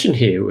big question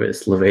here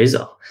with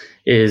Lovisa,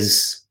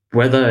 is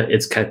whether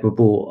it's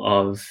capable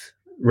of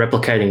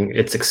replicating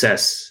its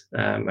success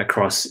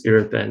across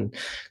Europe and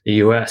the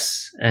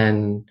US.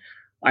 And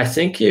I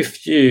think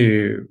if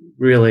you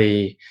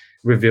really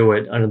review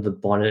it under the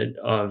bonnet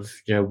of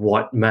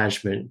what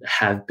management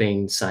have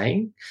been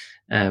saying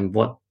and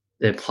what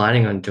they're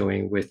planning on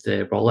doing with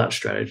their rollout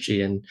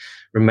strategy, and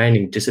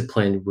remaining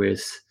disciplined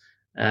with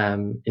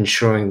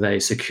ensuring they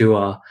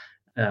secure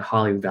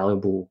highly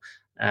valuable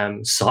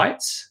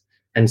sites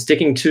and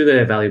sticking to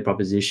their value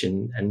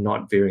proposition and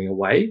not veering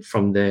away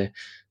from their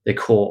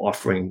core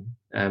offering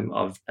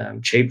of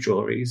cheap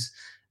jewelries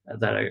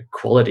that are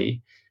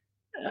quality,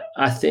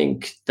 I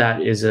think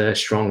that is a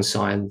strong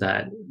sign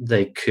that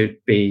they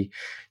could be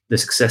the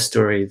success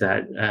story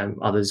that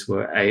others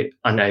were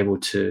unable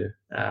to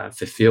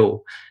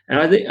fulfill. And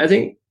I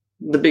think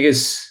the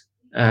biggest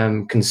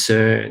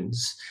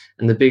concerns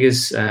and the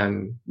biggest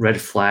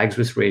red flags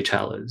with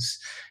retailers,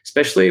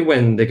 especially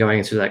when they're going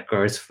into that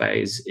growth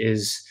phase,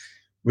 is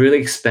really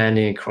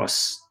expanding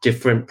across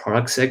different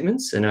product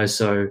segments and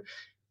also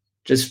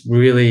just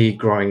really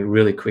growing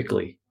really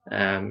quickly,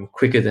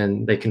 quicker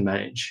than they can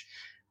manage.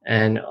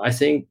 And I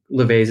think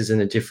Lovisa is in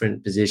a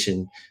different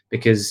position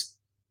because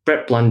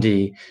Brett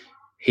Blundy,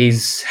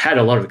 he's had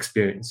a lot of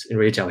experience in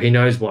retail. He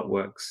knows what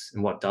works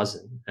and what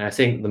doesn't. And I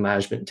think the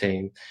management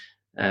team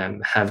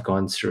have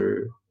gone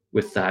through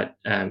with that,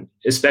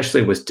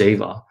 especially with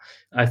Diva.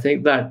 I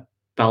think that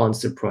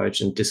balanced approach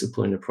and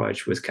disciplined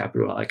approach with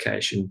capital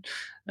allocation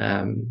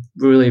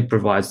really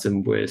provides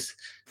me with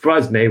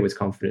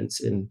confidence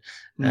in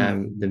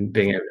them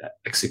being able to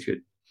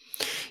execute.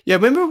 Yeah,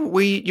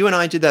 remember you and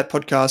I did that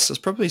podcast, it was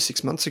probably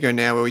 6 months ago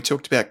now, where we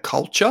talked about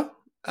culture.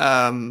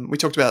 We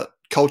talked about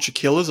Culture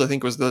Killers, I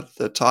think was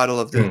the title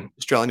of the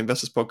Australian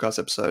Investors Podcast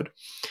episode.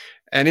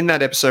 And in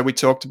that episode, we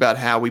talked about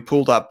how we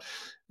pulled up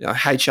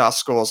HR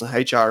scores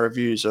and HR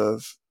reviews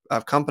of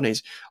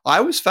companies.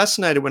 I was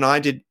fascinated when I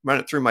did run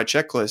it through my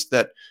checklist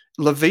that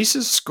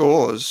Lovisa's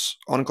scores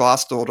on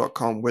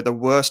Glassdoor.com were the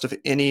worst of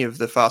any of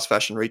the fast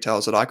fashion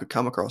retailers that I could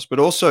come across, but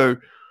also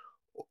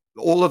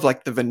all of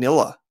like the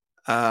vanilla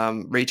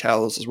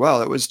retailers as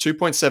well. It was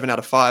 2.7 out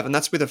of 5, and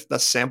that's with a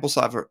sample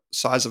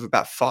size of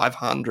about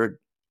 500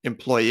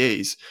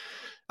 employees.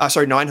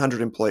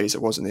 900 employees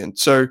it was in the end.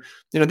 So,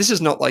 this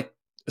is not like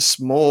a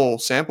small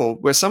sample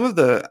where some of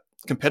the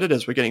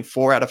competitors were getting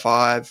 4 out of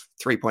 5,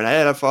 3.8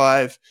 out of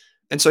 5.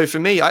 And so for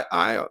me,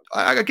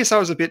 I guess I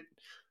was a bit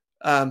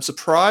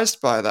surprised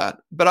by that.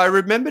 But I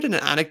remembered an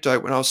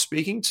anecdote when I was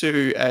speaking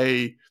to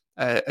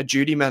a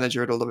duty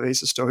manager at a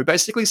Lovisa store who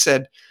basically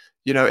said,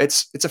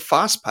 it's a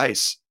fast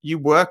pace. You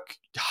work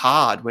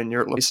hard when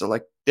you're at Lovisa.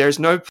 Like there's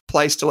no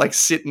place to like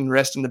sit and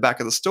rest in the back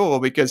of the store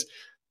because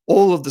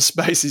all of the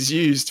space is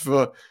used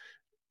for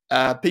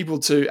people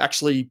to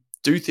actually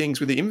do things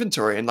with the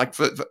inventory and like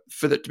for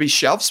it to be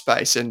shelf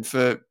space and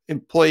for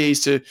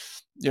employees to,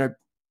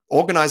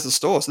 organize the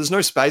store. So there's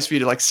no space for you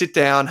to like sit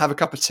down, have a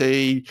cup of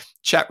tea,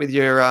 chat with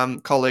your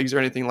colleagues or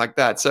anything like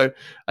that. So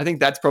I think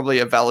that's probably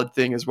a valid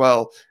thing as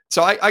well.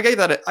 So I gave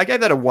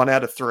that a 1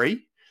 out of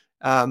 3.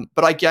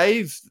 But I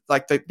gave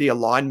like the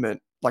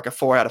alignment like a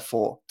 4 out of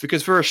 4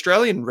 because for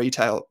Australian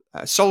retail,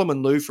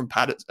 Solomon Lew from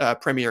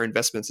Premier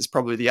Investments is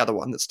probably the other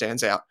one that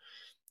stands out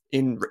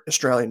in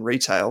Australian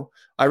retail.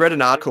 I read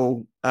an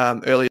article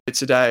earlier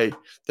today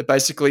that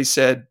basically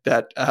said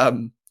that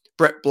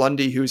Brett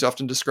Blundy, who is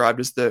often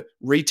described as the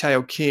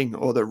retail king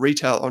or the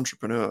retail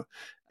entrepreneur,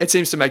 it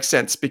seems to make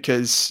sense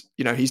because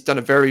he's done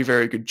a very,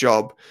 very good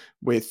job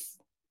with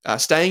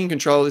staying in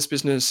control of this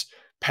business,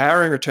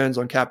 powering returns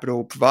on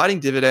capital, providing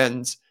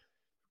dividends,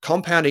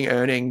 compounding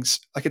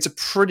earnings. Like it's a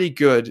pretty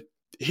good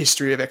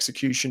history of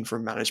execution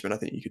from management, I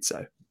think you could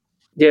say.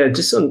 Yeah,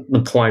 just on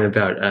the point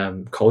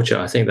about culture,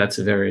 I think that's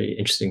a very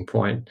interesting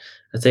point.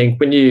 I think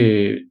when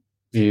you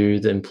view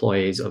the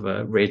employees of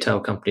a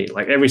retail company,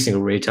 like every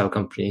single retail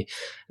company,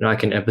 and I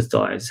can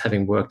empathize,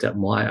 having worked at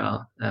Myer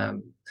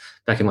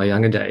back in my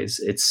younger days.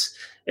 It's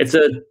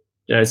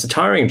a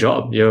tiring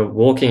job. You're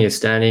walking, you're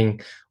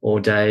standing all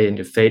day, and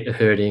your feet are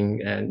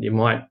hurting, and you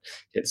might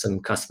get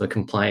some customer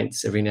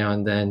complaints every now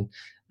and then.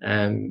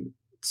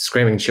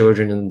 Screaming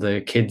children in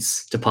the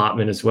kids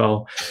department as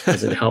well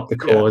doesn't help the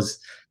cause.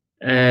 Yeah.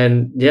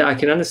 And yeah, I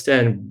can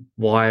understand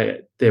why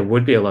there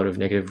would be a lot of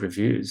negative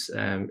reviews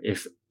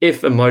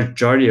if a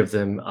majority of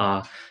them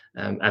are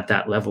at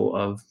that level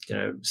of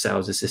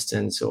sales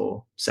assistants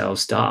or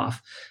sales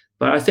staff.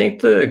 But I think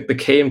the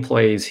key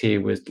employees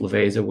here with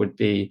Lovisa would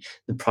be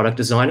the product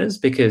designers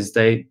because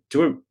they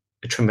do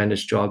a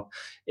tremendous job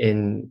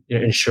in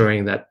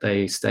ensuring that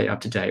they stay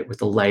up to date with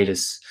the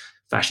latest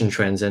fashion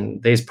trends.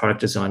 And these product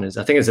designers,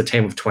 I think it's a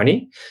team of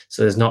 20,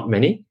 so there's not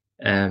many.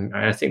 And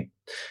I think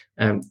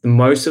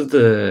most of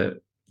the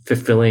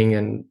fulfilling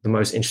and the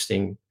most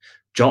interesting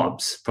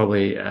jobs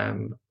probably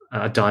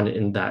are done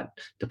in that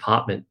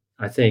department.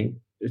 I think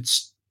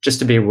it's just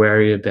to be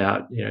wary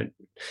about,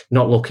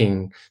 not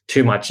looking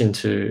too much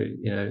into,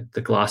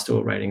 the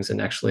Glassdoor ratings and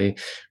actually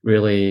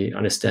really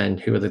understand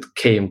who are the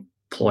key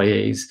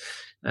employees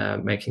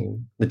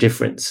making the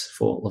difference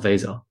for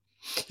Lovisa.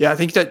 Yeah, I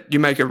think that you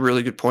make a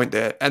really good point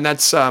there, and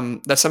that's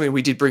something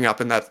we did bring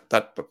up in that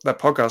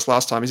podcast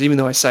last time. Is even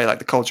though I say like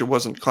the culture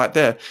wasn't quite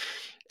there,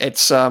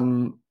 it's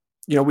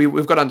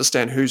we've got to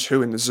understand who's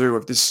who in the zoo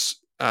of this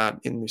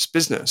in this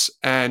business,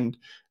 and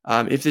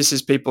if this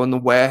is people in the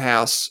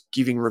warehouse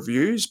giving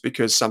reviews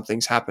because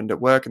something's happened at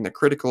work and they're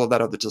critical of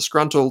that or they're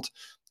disgruntled,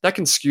 that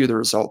can skew the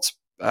results.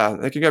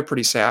 They can go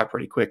pretty sour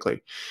pretty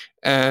quickly.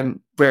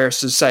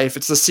 Whereas to say if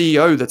it's the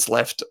CEO that's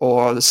left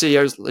or the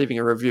CEO's leaving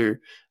a review,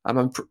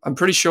 I'm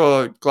pretty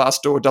sure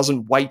Glassdoor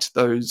doesn't weight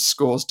those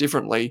scores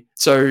differently.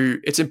 So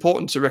it's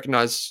important to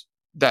recognize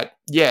that,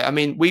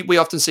 we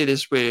often see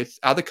this with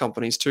other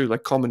companies too,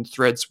 like common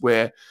threads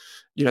where,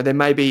 there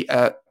may be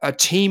a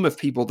team of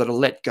people that are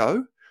let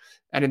go.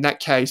 And in that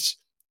case,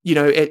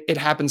 it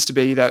happens to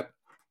be that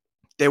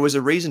there was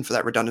a reason for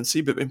that redundancy,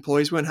 but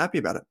employees weren't happy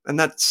about it. And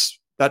that's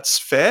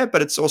fair,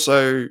 but it's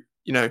also,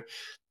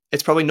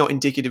 it's probably not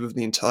indicative of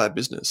the entire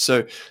business.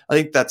 So I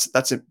think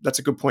that's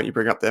a good point you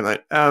bring up there,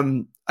 mate.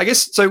 I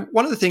guess, so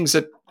one of the things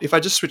that, if I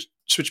just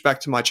switch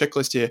back to my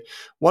checklist here,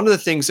 one of the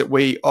things that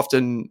we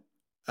often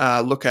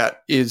look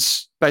at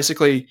is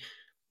basically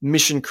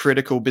mission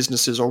critical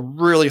businesses or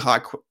really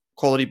high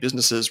quality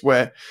businesses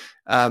where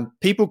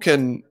people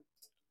can,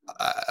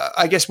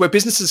 where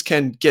businesses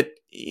can get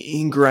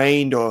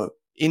ingrained or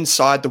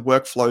inside the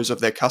workflows of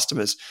their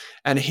customers.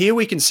 And here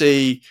we can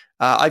see,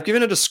 I've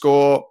given it a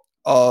score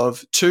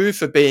of 2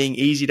 for being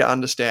easy to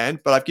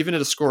understand, but I've given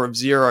it a score of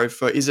 0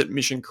 for is it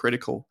mission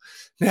critical.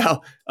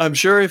 Now, I'm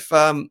sure if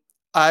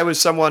I was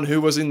someone who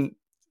was in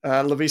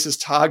Lovisa's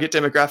target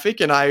demographic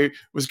and I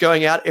was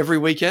going out every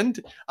weekend,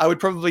 I would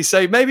probably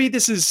say maybe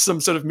this is some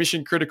sort of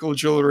mission critical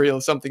jewelry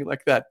or something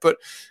like that. But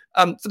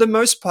for the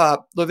most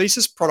part,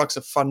 Lovisa's products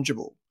are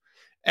fungible.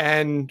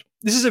 And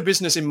this is a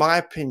business, in my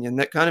opinion,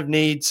 that kind of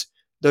needs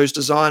those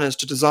designers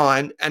to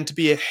design and to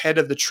be ahead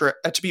of the trend,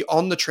 to be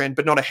on the trend,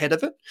 but not ahead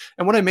of it.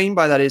 And what I mean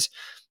by that is,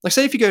 like,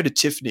 say if you go to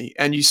Tiffany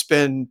and you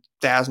spend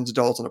thousands of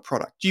dollars on a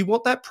product, do you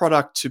want that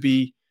product to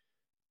be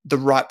the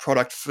right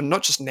product for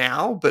not just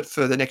now, but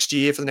for the next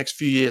year, for the next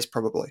few years,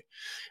 probably?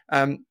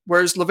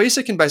 Whereas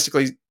Lovisa can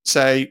basically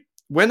say,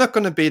 we're not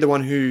going to be the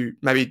one who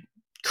maybe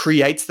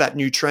creates that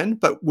new trend,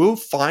 but we'll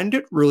find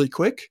it really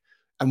quick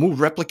and we'll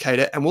replicate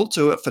it and we'll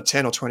do it for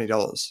 $10 or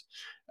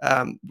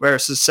 $20.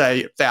 Whereas to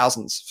say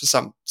thousands for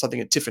something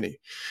at Tiffany.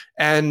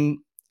 And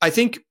I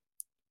think,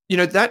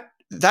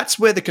 that's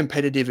where the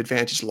competitive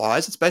advantage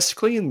lies. It's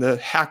basically in the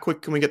how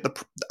quick can we get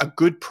a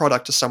good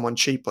product to someone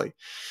cheaply.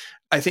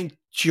 I think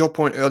to your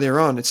point earlier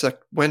on, it's like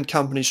when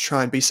companies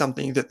try and be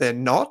something that they're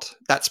not,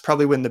 that's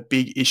probably when the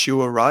big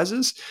issue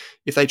arises.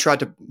 If they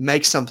tried to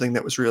make something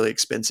that was really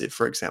expensive,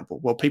 for example,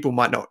 well, people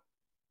might not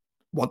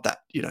want that.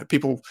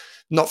 People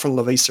not from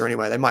Lovisa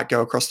anyway, they might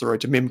go across the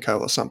road to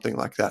Mimco or something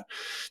like that.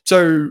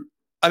 So,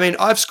 I mean,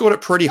 I've scored it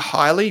pretty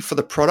highly for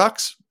the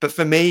products, but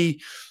for me,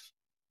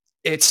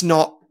 it's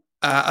not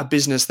a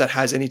business that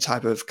has any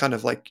type of kind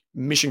of like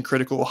mission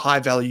critical, high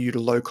value to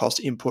low cost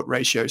input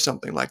ratio,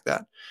 something like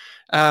that.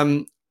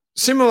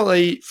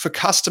 Similarly, for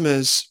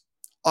customers,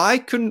 I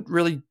couldn't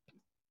really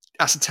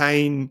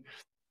ascertain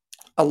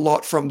a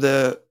lot from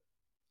the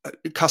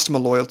customer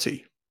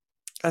loyalty.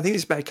 I think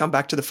this may come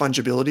back to the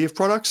fungibility of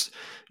products.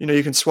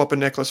 You can swap a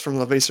necklace from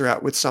Lovisa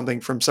out with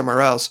something from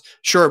somewhere else.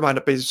 Sure, it might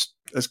not be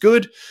as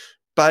good,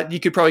 but you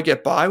could probably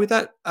get by with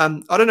that. I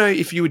don't know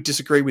if you would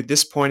disagree with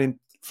this point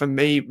for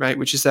me, mate,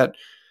 which is that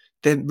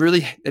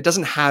it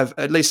doesn't have,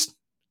 at least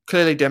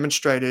clearly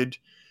demonstrated,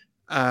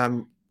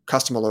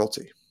 customer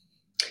loyalty.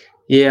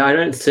 Yeah, I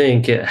don't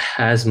think it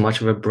has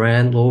much of a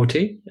brand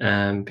loyalty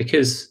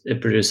because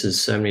it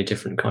produces so many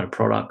different kind of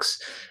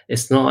products.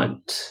 It's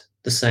not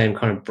the same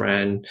kind of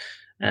brand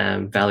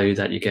value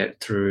that you get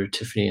through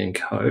Tiffany and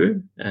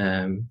Co.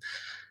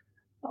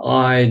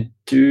 I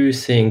do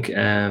think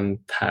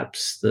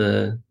perhaps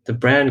the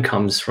brand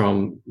comes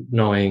from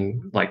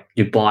knowing, like,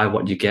 you buy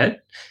what you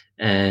get,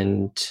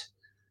 and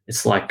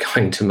it's like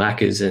going to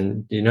Macca's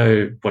and you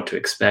know what to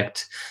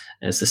expect.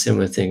 And it's a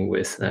similar thing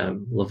with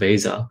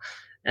Lovisa,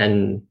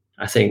 and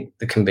I think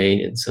the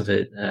convenience of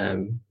it,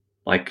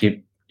 like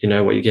you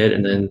know what you get,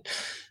 and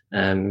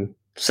then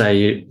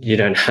say you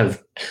don't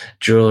have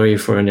jewelry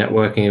for a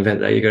networking event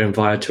that you got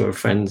invited to a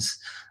friend's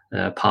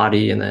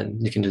party, and then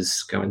you can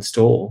just go in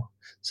store.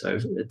 So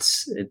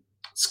it's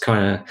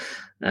kind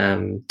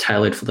of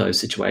tailored for those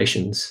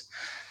situations.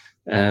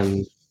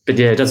 But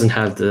yeah, it doesn't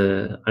have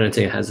I don't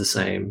think it has the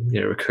same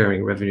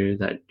recurring revenue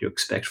that you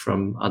expect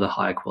from other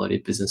high quality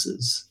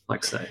businesses,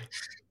 like say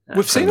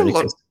We've seen a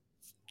lot.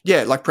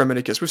 Yeah, like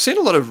Premanicus. We've seen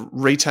a lot of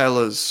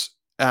retailers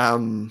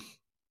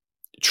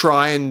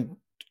try and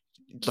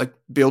like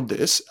build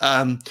this.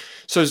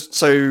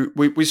 So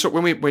we saw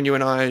when you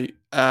and I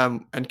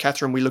and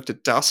Catherine, we looked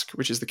at Dusk,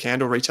 which is the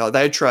candle retailer.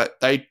 They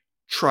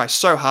try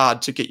so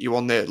hard to get you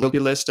on their loyalty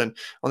list and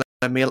on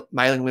their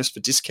mailing list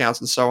for discounts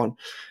and so on.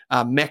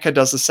 Mecca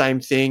does the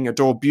same thing.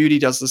 Adore Beauty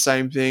does the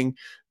same thing.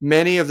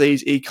 Many of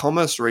these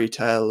e-commerce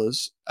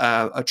retailers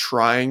are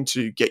trying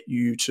to get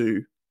you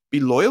to be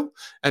loyal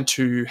and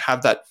to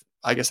have that,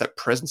 I guess, that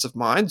presence of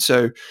mind.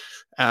 So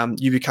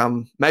you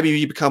become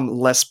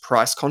less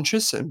price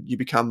conscious and you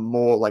become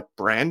more like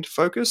brand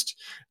focused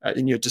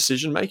in your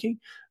decision making.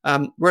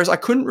 Whereas I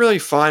couldn't really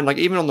find, like,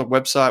 even on the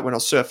website when I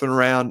was surfing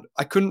around,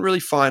 I couldn't really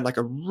find like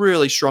a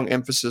really strong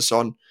emphasis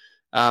on,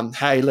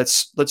 hey,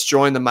 let's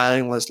join the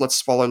mailing list,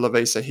 let's follow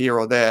Lovisa here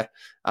or there.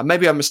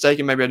 Maybe I'm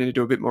mistaken, maybe I need to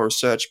do a bit more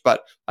research,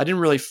 but I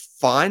didn't really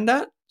find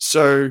that.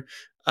 So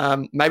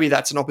maybe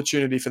that's an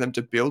opportunity for them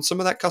to build some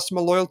of that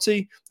customer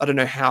loyalty. I don't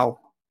know how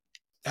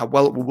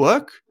well it will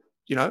work.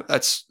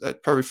 That's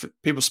probably for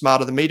people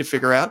smarter than me to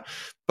figure out.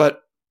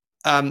 But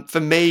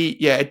for me,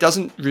 yeah, it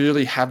doesn't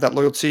really have that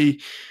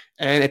loyalty,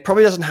 and it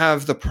probably doesn't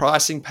have the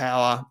pricing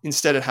power.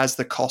 Instead, it has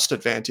the cost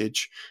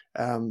advantage,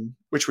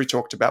 which we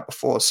talked about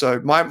before.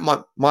 So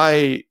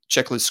my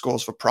checklist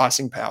scores for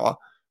pricing power,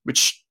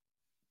 which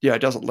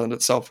doesn't lend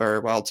itself very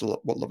well to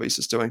what Lovisa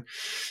is doing.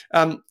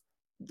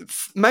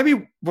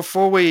 Maybe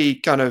before we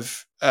kind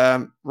of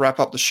wrap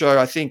up the show,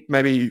 I think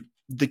maybe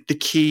the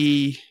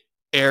key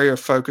area of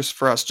focus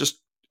for us just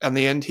on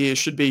the end here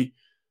should be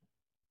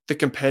the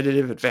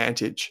competitive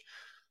advantage.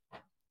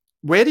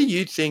 Where do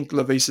you think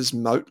Lovisa's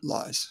moat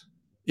lies,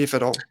 if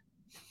at all?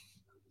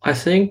 I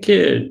think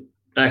it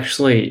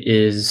actually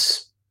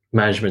is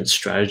management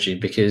strategy,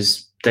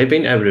 because they've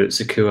been able to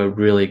secure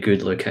really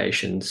good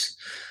locations,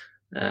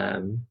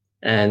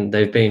 and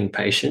they've been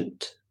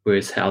patient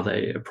with how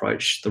they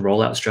approach the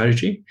rollout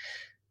strategy.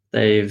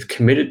 They've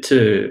committed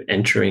to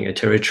entering a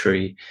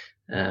territory,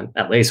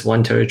 at least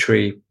one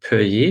territory per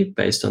year,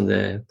 based on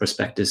their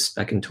prospectus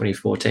back in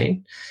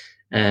 2014.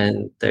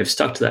 and they've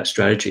stuck to that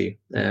strategy.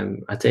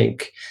 I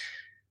think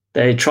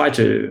they tried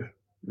to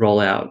roll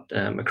out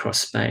across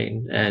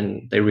Spain,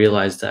 and they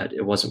realized that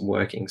it wasn't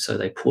working, so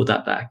they pulled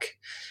that back.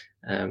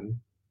 Um,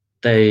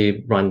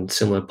 they run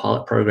similar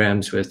pilot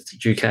programs with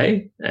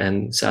UK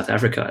and South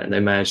Africa, and they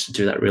managed to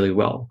do that really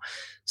well.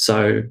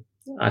 So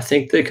I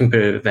think the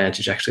competitive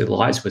advantage actually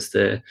lies with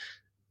the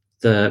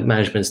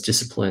management's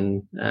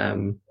discipline,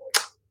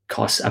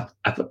 cost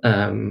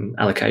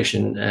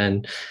allocation,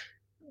 and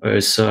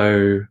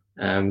also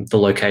the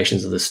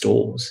locations of the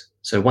stores.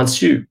 So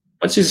once you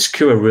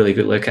secure a really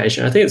good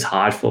location, I think it's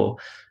hard for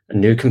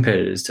new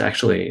competitors to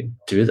actually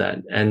do that.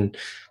 And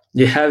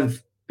you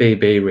have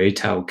BB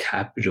Retail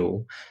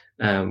Capital,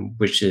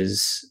 which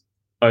is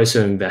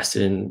also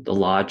invested in the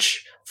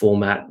large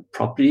format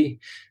property,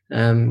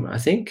 I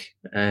think.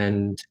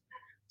 And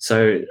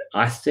so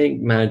I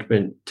think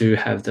management do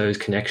have those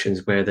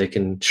connections where they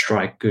can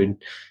strike good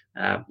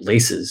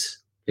leases,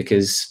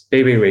 because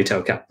BB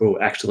Retail Capital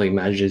actually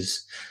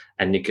manages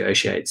and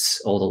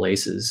negotiates all the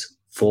leases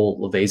for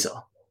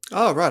Lovisa.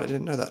 Oh, right. I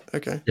didn't know that.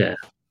 Okay. Yeah.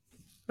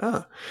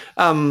 Ah.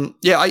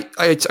 Yeah,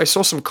 I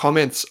saw some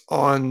comments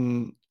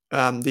on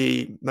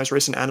the most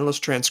recent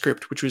analyst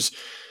transcript, which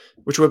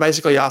were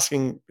basically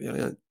asking,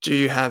 do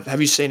you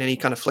have you seen any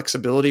kind of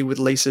flexibility with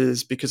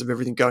leases because of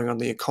everything going on in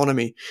the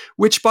economy?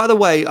 Which, by the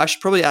way, I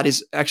should probably add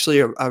is actually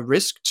a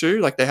risk too.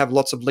 Like they have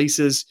lots of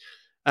leases,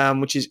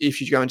 which is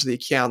if you go into the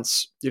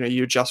accounts,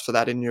 you adjust for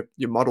that in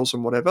your models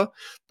and whatever.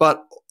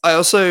 But I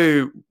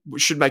also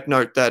should make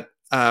note that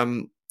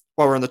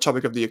while we're on the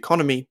topic of the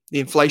economy, the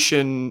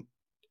inflation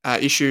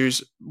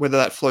issues, whether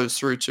that flows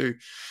through to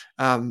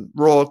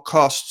raw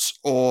costs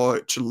or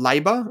to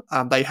labour.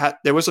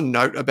 There was a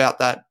note about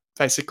that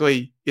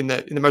basically in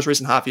the most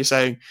recent half year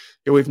saying,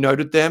 we've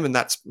noted them, and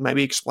that's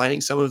maybe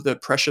explaining some of the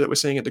pressure that we're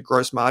seeing at the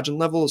gross margin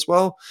level as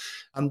well.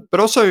 But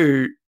also,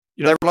 they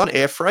rely on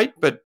air freight,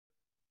 but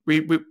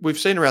we've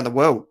seen around the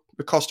world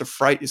the cost of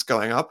freight is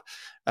going up.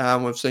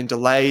 We've seen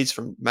delays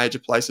from major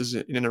places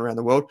in and around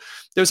the world.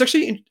 There was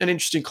actually an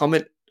interesting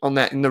comment on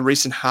that in the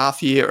recent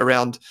half year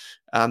around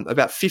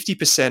about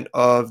 50%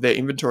 of their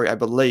inventory, I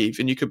believe,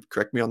 and you could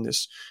correct me on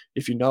this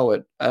if you know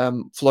it,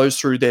 flows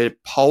through their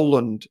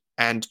Poland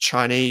and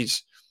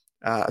China-based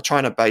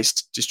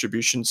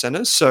distribution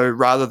centers. So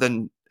rather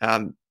than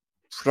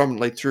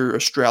predominantly through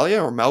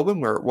Australia or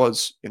Melbourne, where it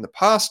was in the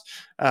past,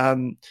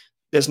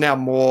 there's now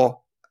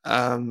more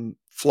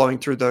flowing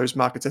through those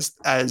markets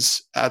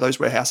as those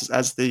warehouses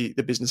as the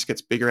business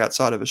gets bigger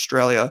outside of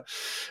Australia.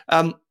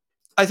 I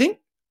think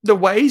the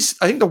ways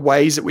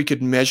that we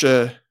could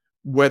measure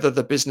whether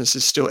the business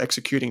is still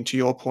executing, to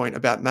your point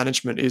about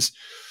management, is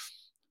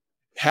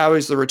how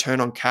is the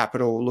return on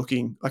capital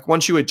looking? Like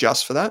once you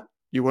adjust for that,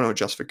 you want to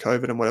adjust for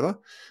COVID and whatever.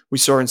 We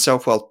saw in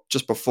Selfwell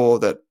just before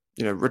that,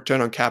 return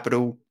on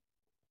capital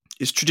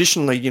is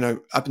traditionally,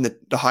 up in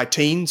the high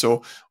teens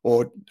or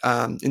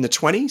in the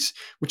 20s,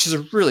 which is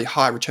a really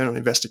high return on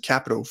invested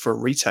capital for a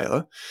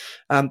retailer,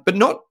 but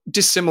not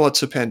dissimilar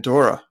to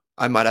Pandora.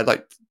 I might add,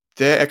 like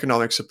their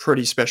economics are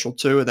pretty special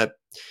too, and that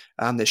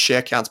their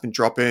share count's been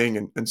dropping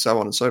and so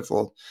on and so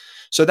forth.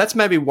 So that's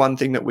maybe one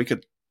thing that we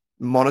could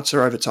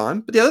monitor over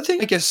time. But the other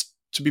thing, I guess,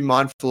 to be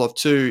mindful of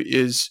too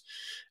is,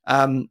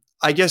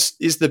 I guess,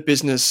 is the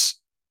business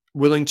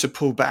willing to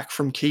pull back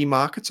from key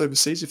markets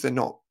overseas if they're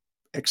not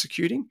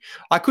executing?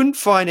 I couldn't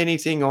find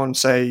anything on,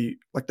 say,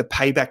 like the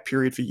payback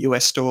period for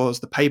US stores,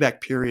 the payback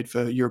period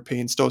for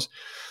European stores.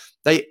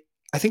 I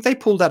think they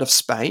pulled out of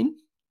Spain,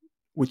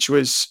 which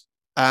was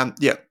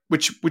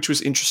which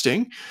was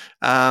interesting,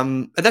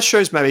 and that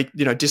shows maybe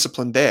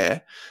discipline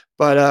there.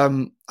 But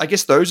I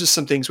guess those are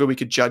some things where we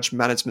could judge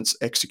management's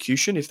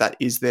execution if that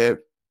is their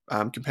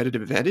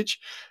competitive advantage.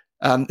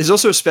 There's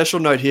also a special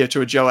note here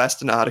to a Joe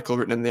Aston article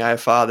written in the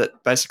AFR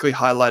that basically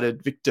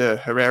highlighted Victor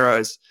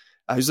Herrero,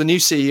 who's the new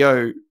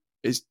CEO,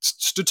 is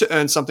stood to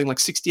earn something like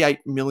 $68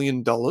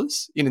 million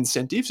in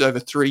incentives over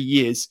 3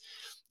 years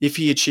if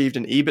he achieved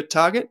an EBIT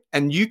target.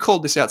 And you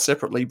called this out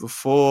separately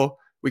before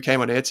we came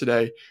on air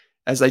today,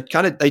 as they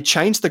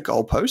changed the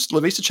goalpost.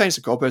 Lovisa changed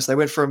the goalpost. They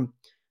went from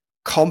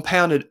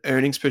compounded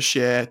earnings per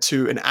share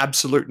to an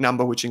absolute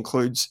number, which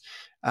includes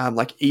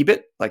like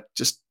EBIT. Like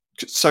just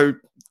so,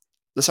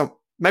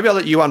 maybe I'll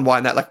let you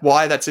unwind that. Like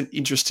why that's an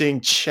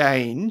interesting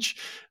change.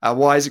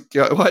 Why is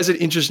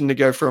it interesting to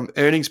go from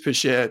earnings per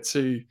share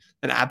to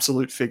an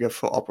absolute figure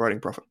for operating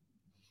profit?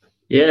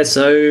 Yeah,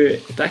 so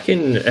back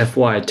in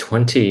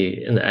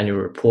FY20 in the annual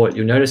report,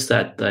 you'll notice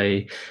that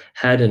they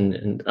had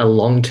a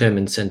long-term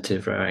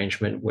incentive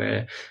arrangement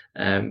where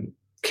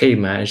key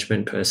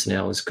management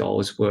personnel's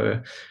goals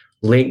were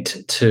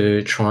linked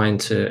to trying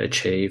to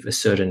achieve a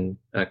certain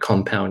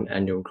compound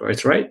annual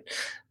growth rate.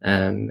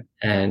 And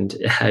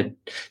it had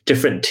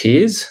different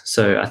tiers.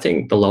 So I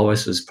think the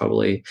lowest was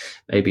probably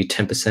maybe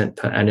 10%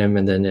 per annum,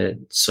 and then it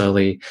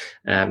slowly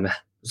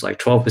was like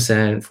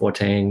 12%,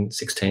 14,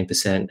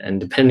 16%, and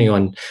depending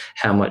on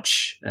how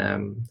much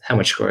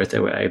growth they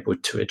were able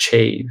to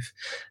achieve,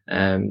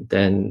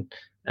 then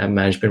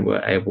management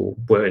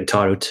were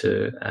entitled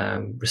to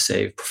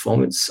receive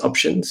performance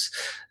options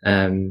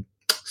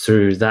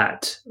through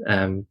that.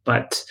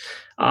 But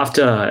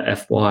after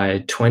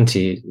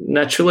FY20,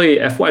 naturally,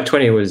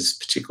 FY20 was a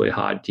particularly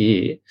hard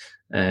year,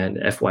 and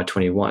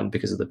FY21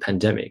 because of the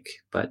pandemic.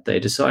 But they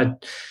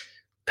decide,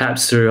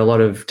 perhaps through a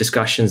lot of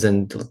discussions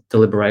and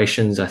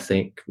deliberations, I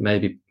think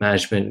maybe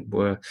management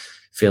were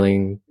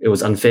feeling it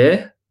was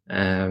unfair,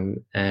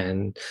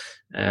 and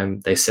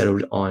they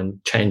settled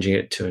on changing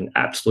it to an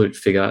absolute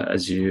figure,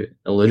 as you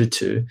alluded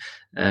to,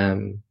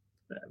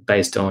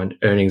 based on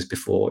earnings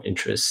before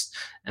interest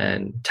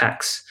and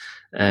tax.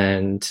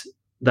 And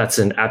that's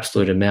an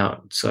absolute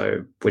amount,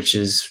 so which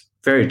is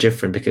very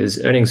different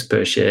because earnings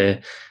per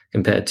share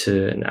compared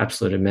to an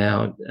absolute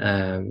amount,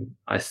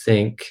 I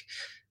think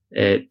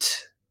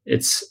it's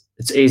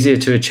easier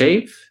to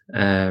achieve.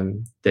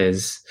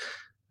 There's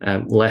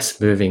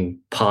less moving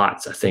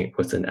parts, I think,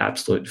 with an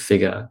absolute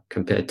figure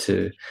compared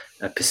to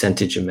a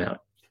percentage amount.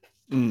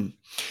 Mm.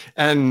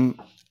 And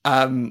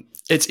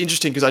it's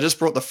interesting because I just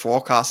brought the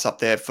forecasts up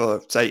there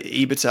for, say,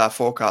 EBITDA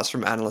forecast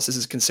from analysts. This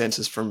is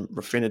consensus from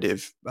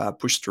Refinitiv,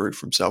 pushed through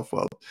from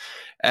Selfworld.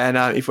 And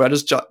if I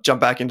just jump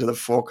back into the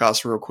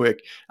forecast real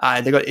quick,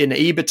 they got an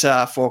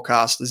EBITDA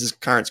forecast. This is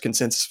current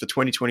consensus for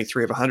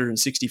 2023 of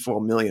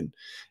 164 million.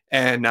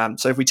 And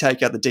so if we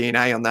take out the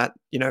DNA on that,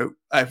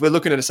 if we're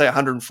looking at, say,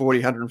 140,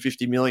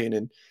 150 million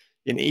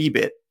in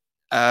EBIT,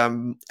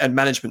 and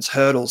management's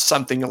hurdles,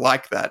 something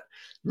like that,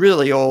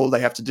 really all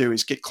they have to do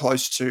is get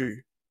close to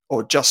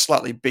or just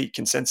slightly beat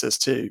consensus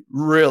to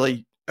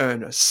really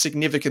earn a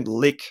significant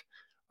lick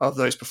of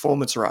those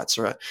performance rights,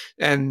 right?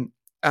 And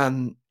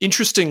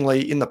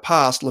interestingly, in the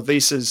past,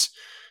 Lovisa's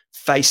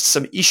faced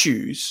some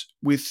issues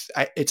with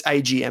its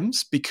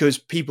AGMs because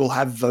people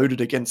have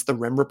voted against the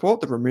REM report,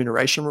 the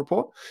remuneration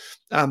report,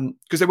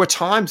 because there were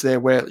times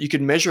there where you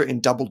could measure it in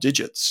double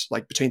digits,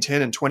 like between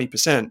 10 and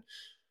 20%,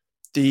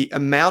 the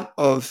amount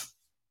of,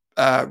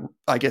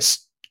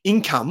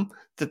 income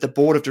that the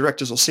board of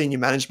directors or senior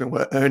management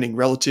were earning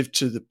relative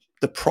to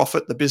the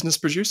profit the business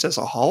produced as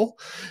a whole.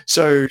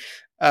 So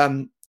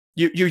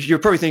you're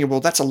probably thinking,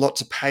 well, that's a lot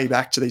to pay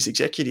back to these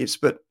executives.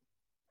 But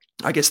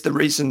I guess the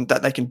reason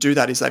that they can do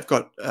that is they've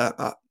got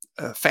a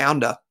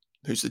founder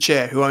who's the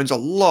chair, who owns a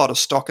lot of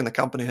stock in the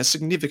company, has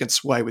significant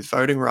sway with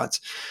voting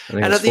rights.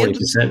 I think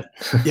it's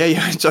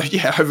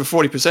 40%. Over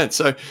 40%.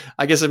 So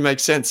I guess it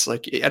makes sense.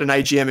 Like at an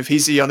AGM, if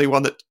he's the only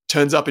one that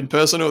turns up in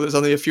person, or there's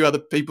only a few other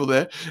people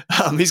there,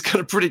 he's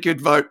got a pretty good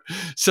vote.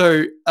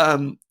 So,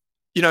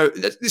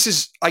 this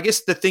is, I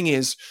guess the thing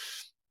is,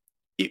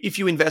 if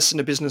you invest in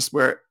a business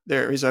where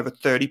there is over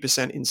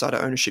 30% insider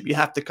ownership, you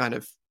have to kind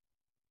of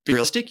be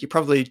realistic.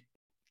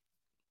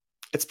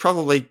 It's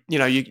probably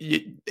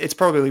it's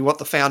probably what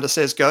the founder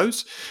says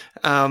goes,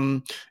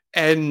 and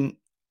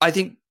I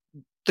think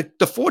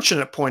the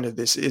fortunate point of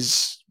this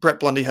is Brett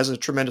Blundy has a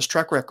tremendous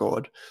track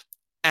record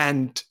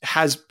and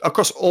has,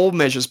 across all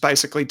measures,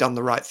 basically done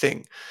the right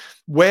thing.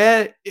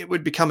 Where it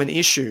would become an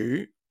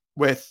issue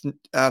with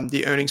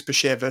the earnings per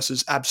share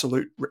versus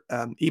absolute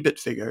EBIT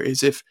figure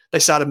is if they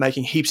started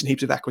making heaps and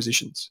heaps of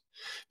acquisitions,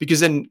 because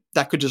then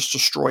that could just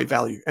destroy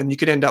value, and you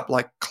could end up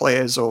like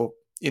Claire's or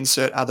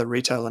insert other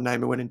retailer name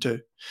who went into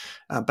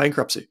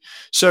bankruptcy.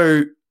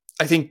 So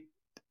I think,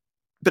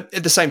 but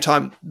at the same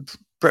time,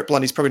 Brett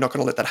Blundy's probably not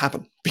going to let that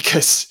happen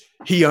because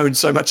he owns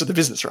so much of the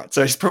business, right?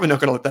 So he's probably not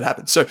going to let that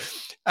happen. So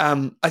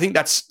I think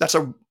that's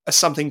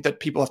something that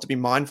people have to be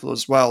mindful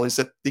as well, is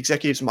that the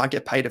executives might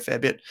get paid a fair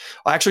bit.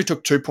 I actually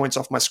took 2 points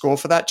off my score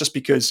for that just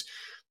because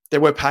they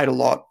were paid a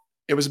lot.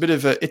 It was a bit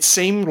of it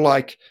seemed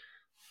like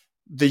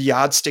the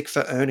yardstick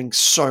for earning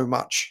so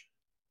much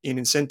in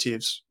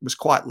incentives was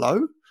quite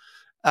low.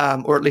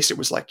 Or at least it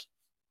was like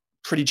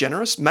pretty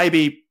generous.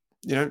 Maybe,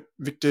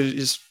 Victor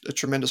is a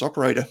tremendous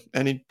operator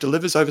and he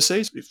delivers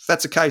overseas. If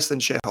that's the case, then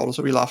shareholders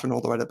will be laughing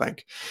all the way to the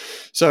bank.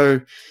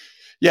 So,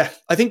 yeah,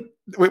 I think,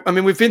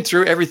 we've been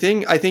through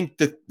everything. I think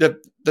the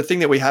thing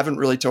that we haven't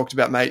really talked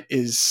about, mate,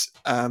 is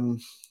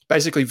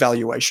basically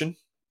valuation.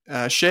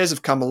 Shares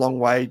have come a long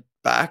way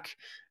back.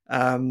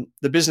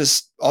 The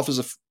business offers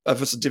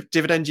a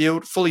dividend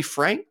yield, fully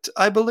franked,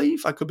 I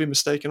believe. I could be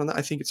mistaken on that.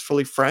 I think it's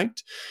fully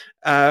franked.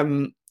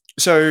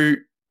 So,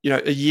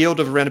 a yield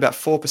of around about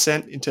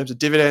 4% in terms of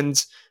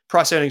dividends,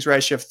 price earnings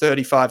ratio of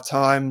 35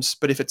 times.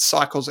 But if it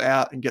cycles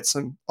out and gets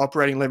some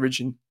operating leverage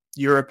in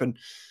Europe and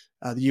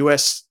the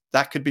US,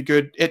 that could be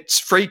good. It's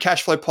free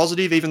cash flow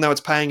positive, even though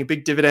it's paying a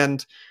big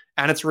dividend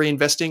and it's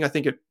reinvesting. I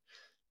think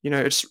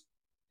it's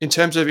in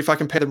terms of, if I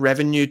compare the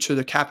revenue to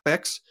the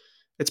CapEx,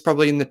 it's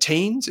probably in the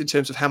teens in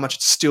terms of how much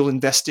it's still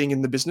investing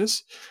in the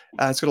business.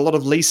 It's got a lot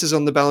of leases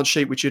on the balance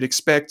sheet, which you'd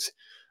expect.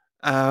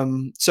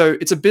 So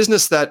it's a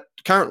business that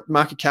current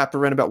market cap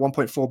around about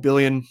 1.4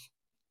 billion.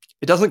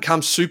 It doesn't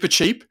come super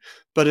cheap,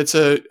 but it's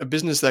a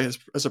business that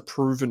is a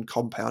proven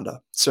compounder.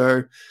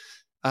 So,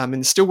 and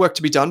there's still work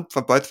to be done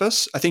for both of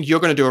us. I think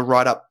you're going to do a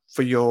write-up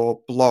for your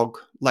blog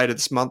later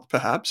this month,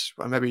 perhaps.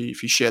 Or maybe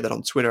if you share that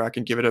on Twitter, I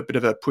can give it a bit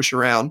of a push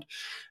around.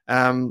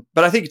 But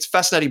I think it's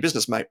fascinating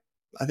business, mate.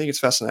 I think it's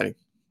fascinating.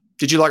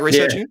 Did you like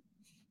researching it?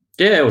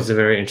 Yeah, it was a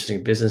very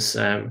interesting business.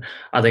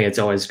 I think it's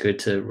always good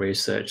to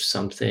research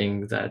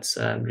something that's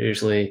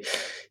usually,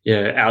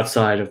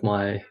 outside of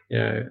my,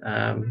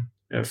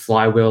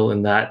 flywheel,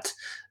 and that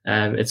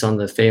it's on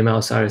the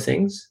female side of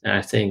things. And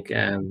I think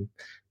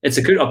it's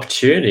a good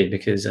opportunity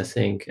because I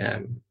think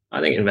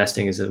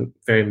investing is a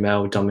very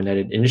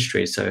male-dominated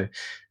industry. So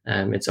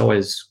it's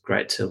always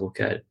great to look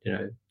at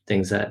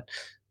things that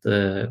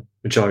the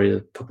majority of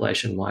the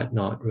population might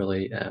not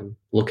really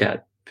look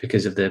at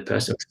because of their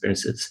personal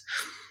experiences.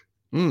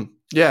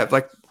 Yeah,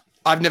 like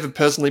I've never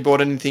personally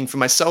bought anything for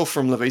myself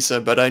from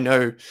Lovisa, but I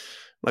know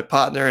my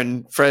partner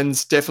and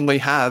friends definitely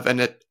have,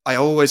 and I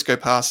always go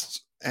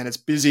past and it's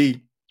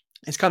busy.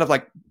 It's kind of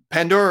like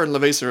Pandora and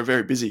Lovisa are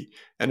very busy,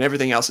 and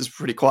everything else is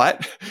pretty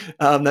quiet.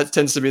 That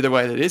tends to be the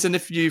way that it is. And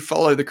if you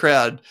follow the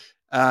crowd,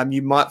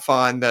 you might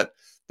find that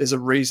there's a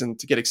reason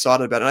to get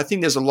excited about it. And I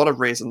think there's a lot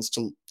of reasons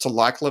to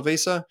like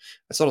Lovisa.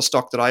 It's not a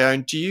stock that I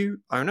own. Do you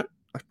own it?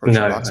 I probably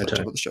should No, have asked I that top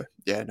don't. of the show.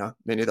 Yeah, no,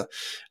 me neither.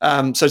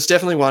 So it's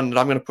definitely one that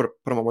I'm going to put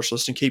on my watch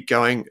list and keep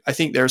going. I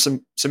think there are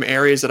some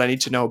areas that I need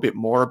to know a bit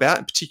more about.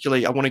 And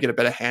particularly, I want to get a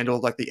better handle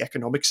of like the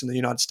economics in the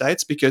United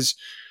States because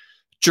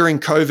during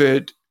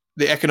COVID,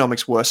 the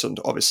economics worsened,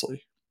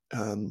 obviously.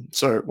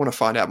 So I want to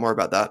find out more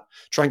about that.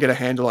 Try and get a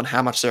handle on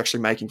how much they're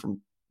actually making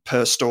from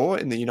per store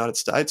in the United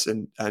States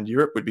and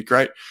Europe would be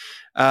great.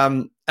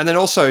 And then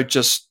also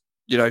just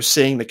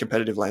seeing the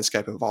competitive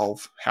landscape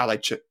evolve, how they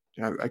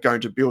are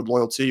going to build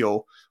loyalty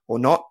or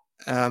not.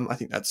 I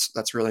think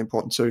that's really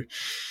important too.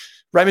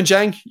 Raymond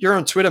Jang, you're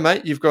on Twitter,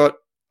 mate. You've got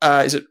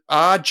is it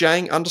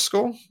rjang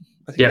underscore?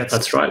 I think Yeah,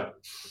 that's right.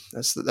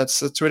 that's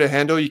the Twitter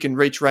handle. You can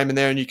reach Raymond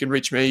there, and you can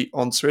reach me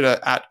on Twitter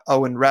at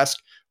Owen Rask.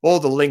 All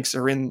the links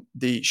are in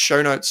the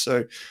show notes,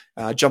 so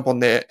jump on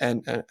there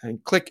and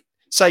click.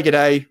 Say good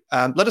day.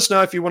 Let us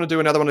know if you want to do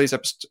another one of these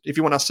episodes. If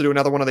you want us to do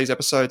another one of these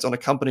episodes on a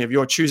company of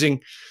your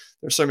choosing,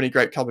 there are so many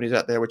great companies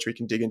out there which we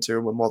can dig into,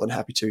 and we're more than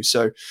happy to.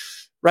 So,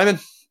 Raymond,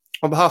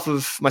 on behalf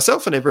of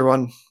myself and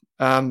everyone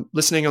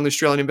listening on the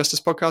Australian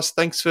Investors Podcast,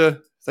 thanks for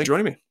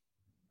joining me.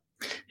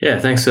 Yeah,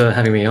 thanks for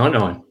having me on,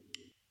 Owen.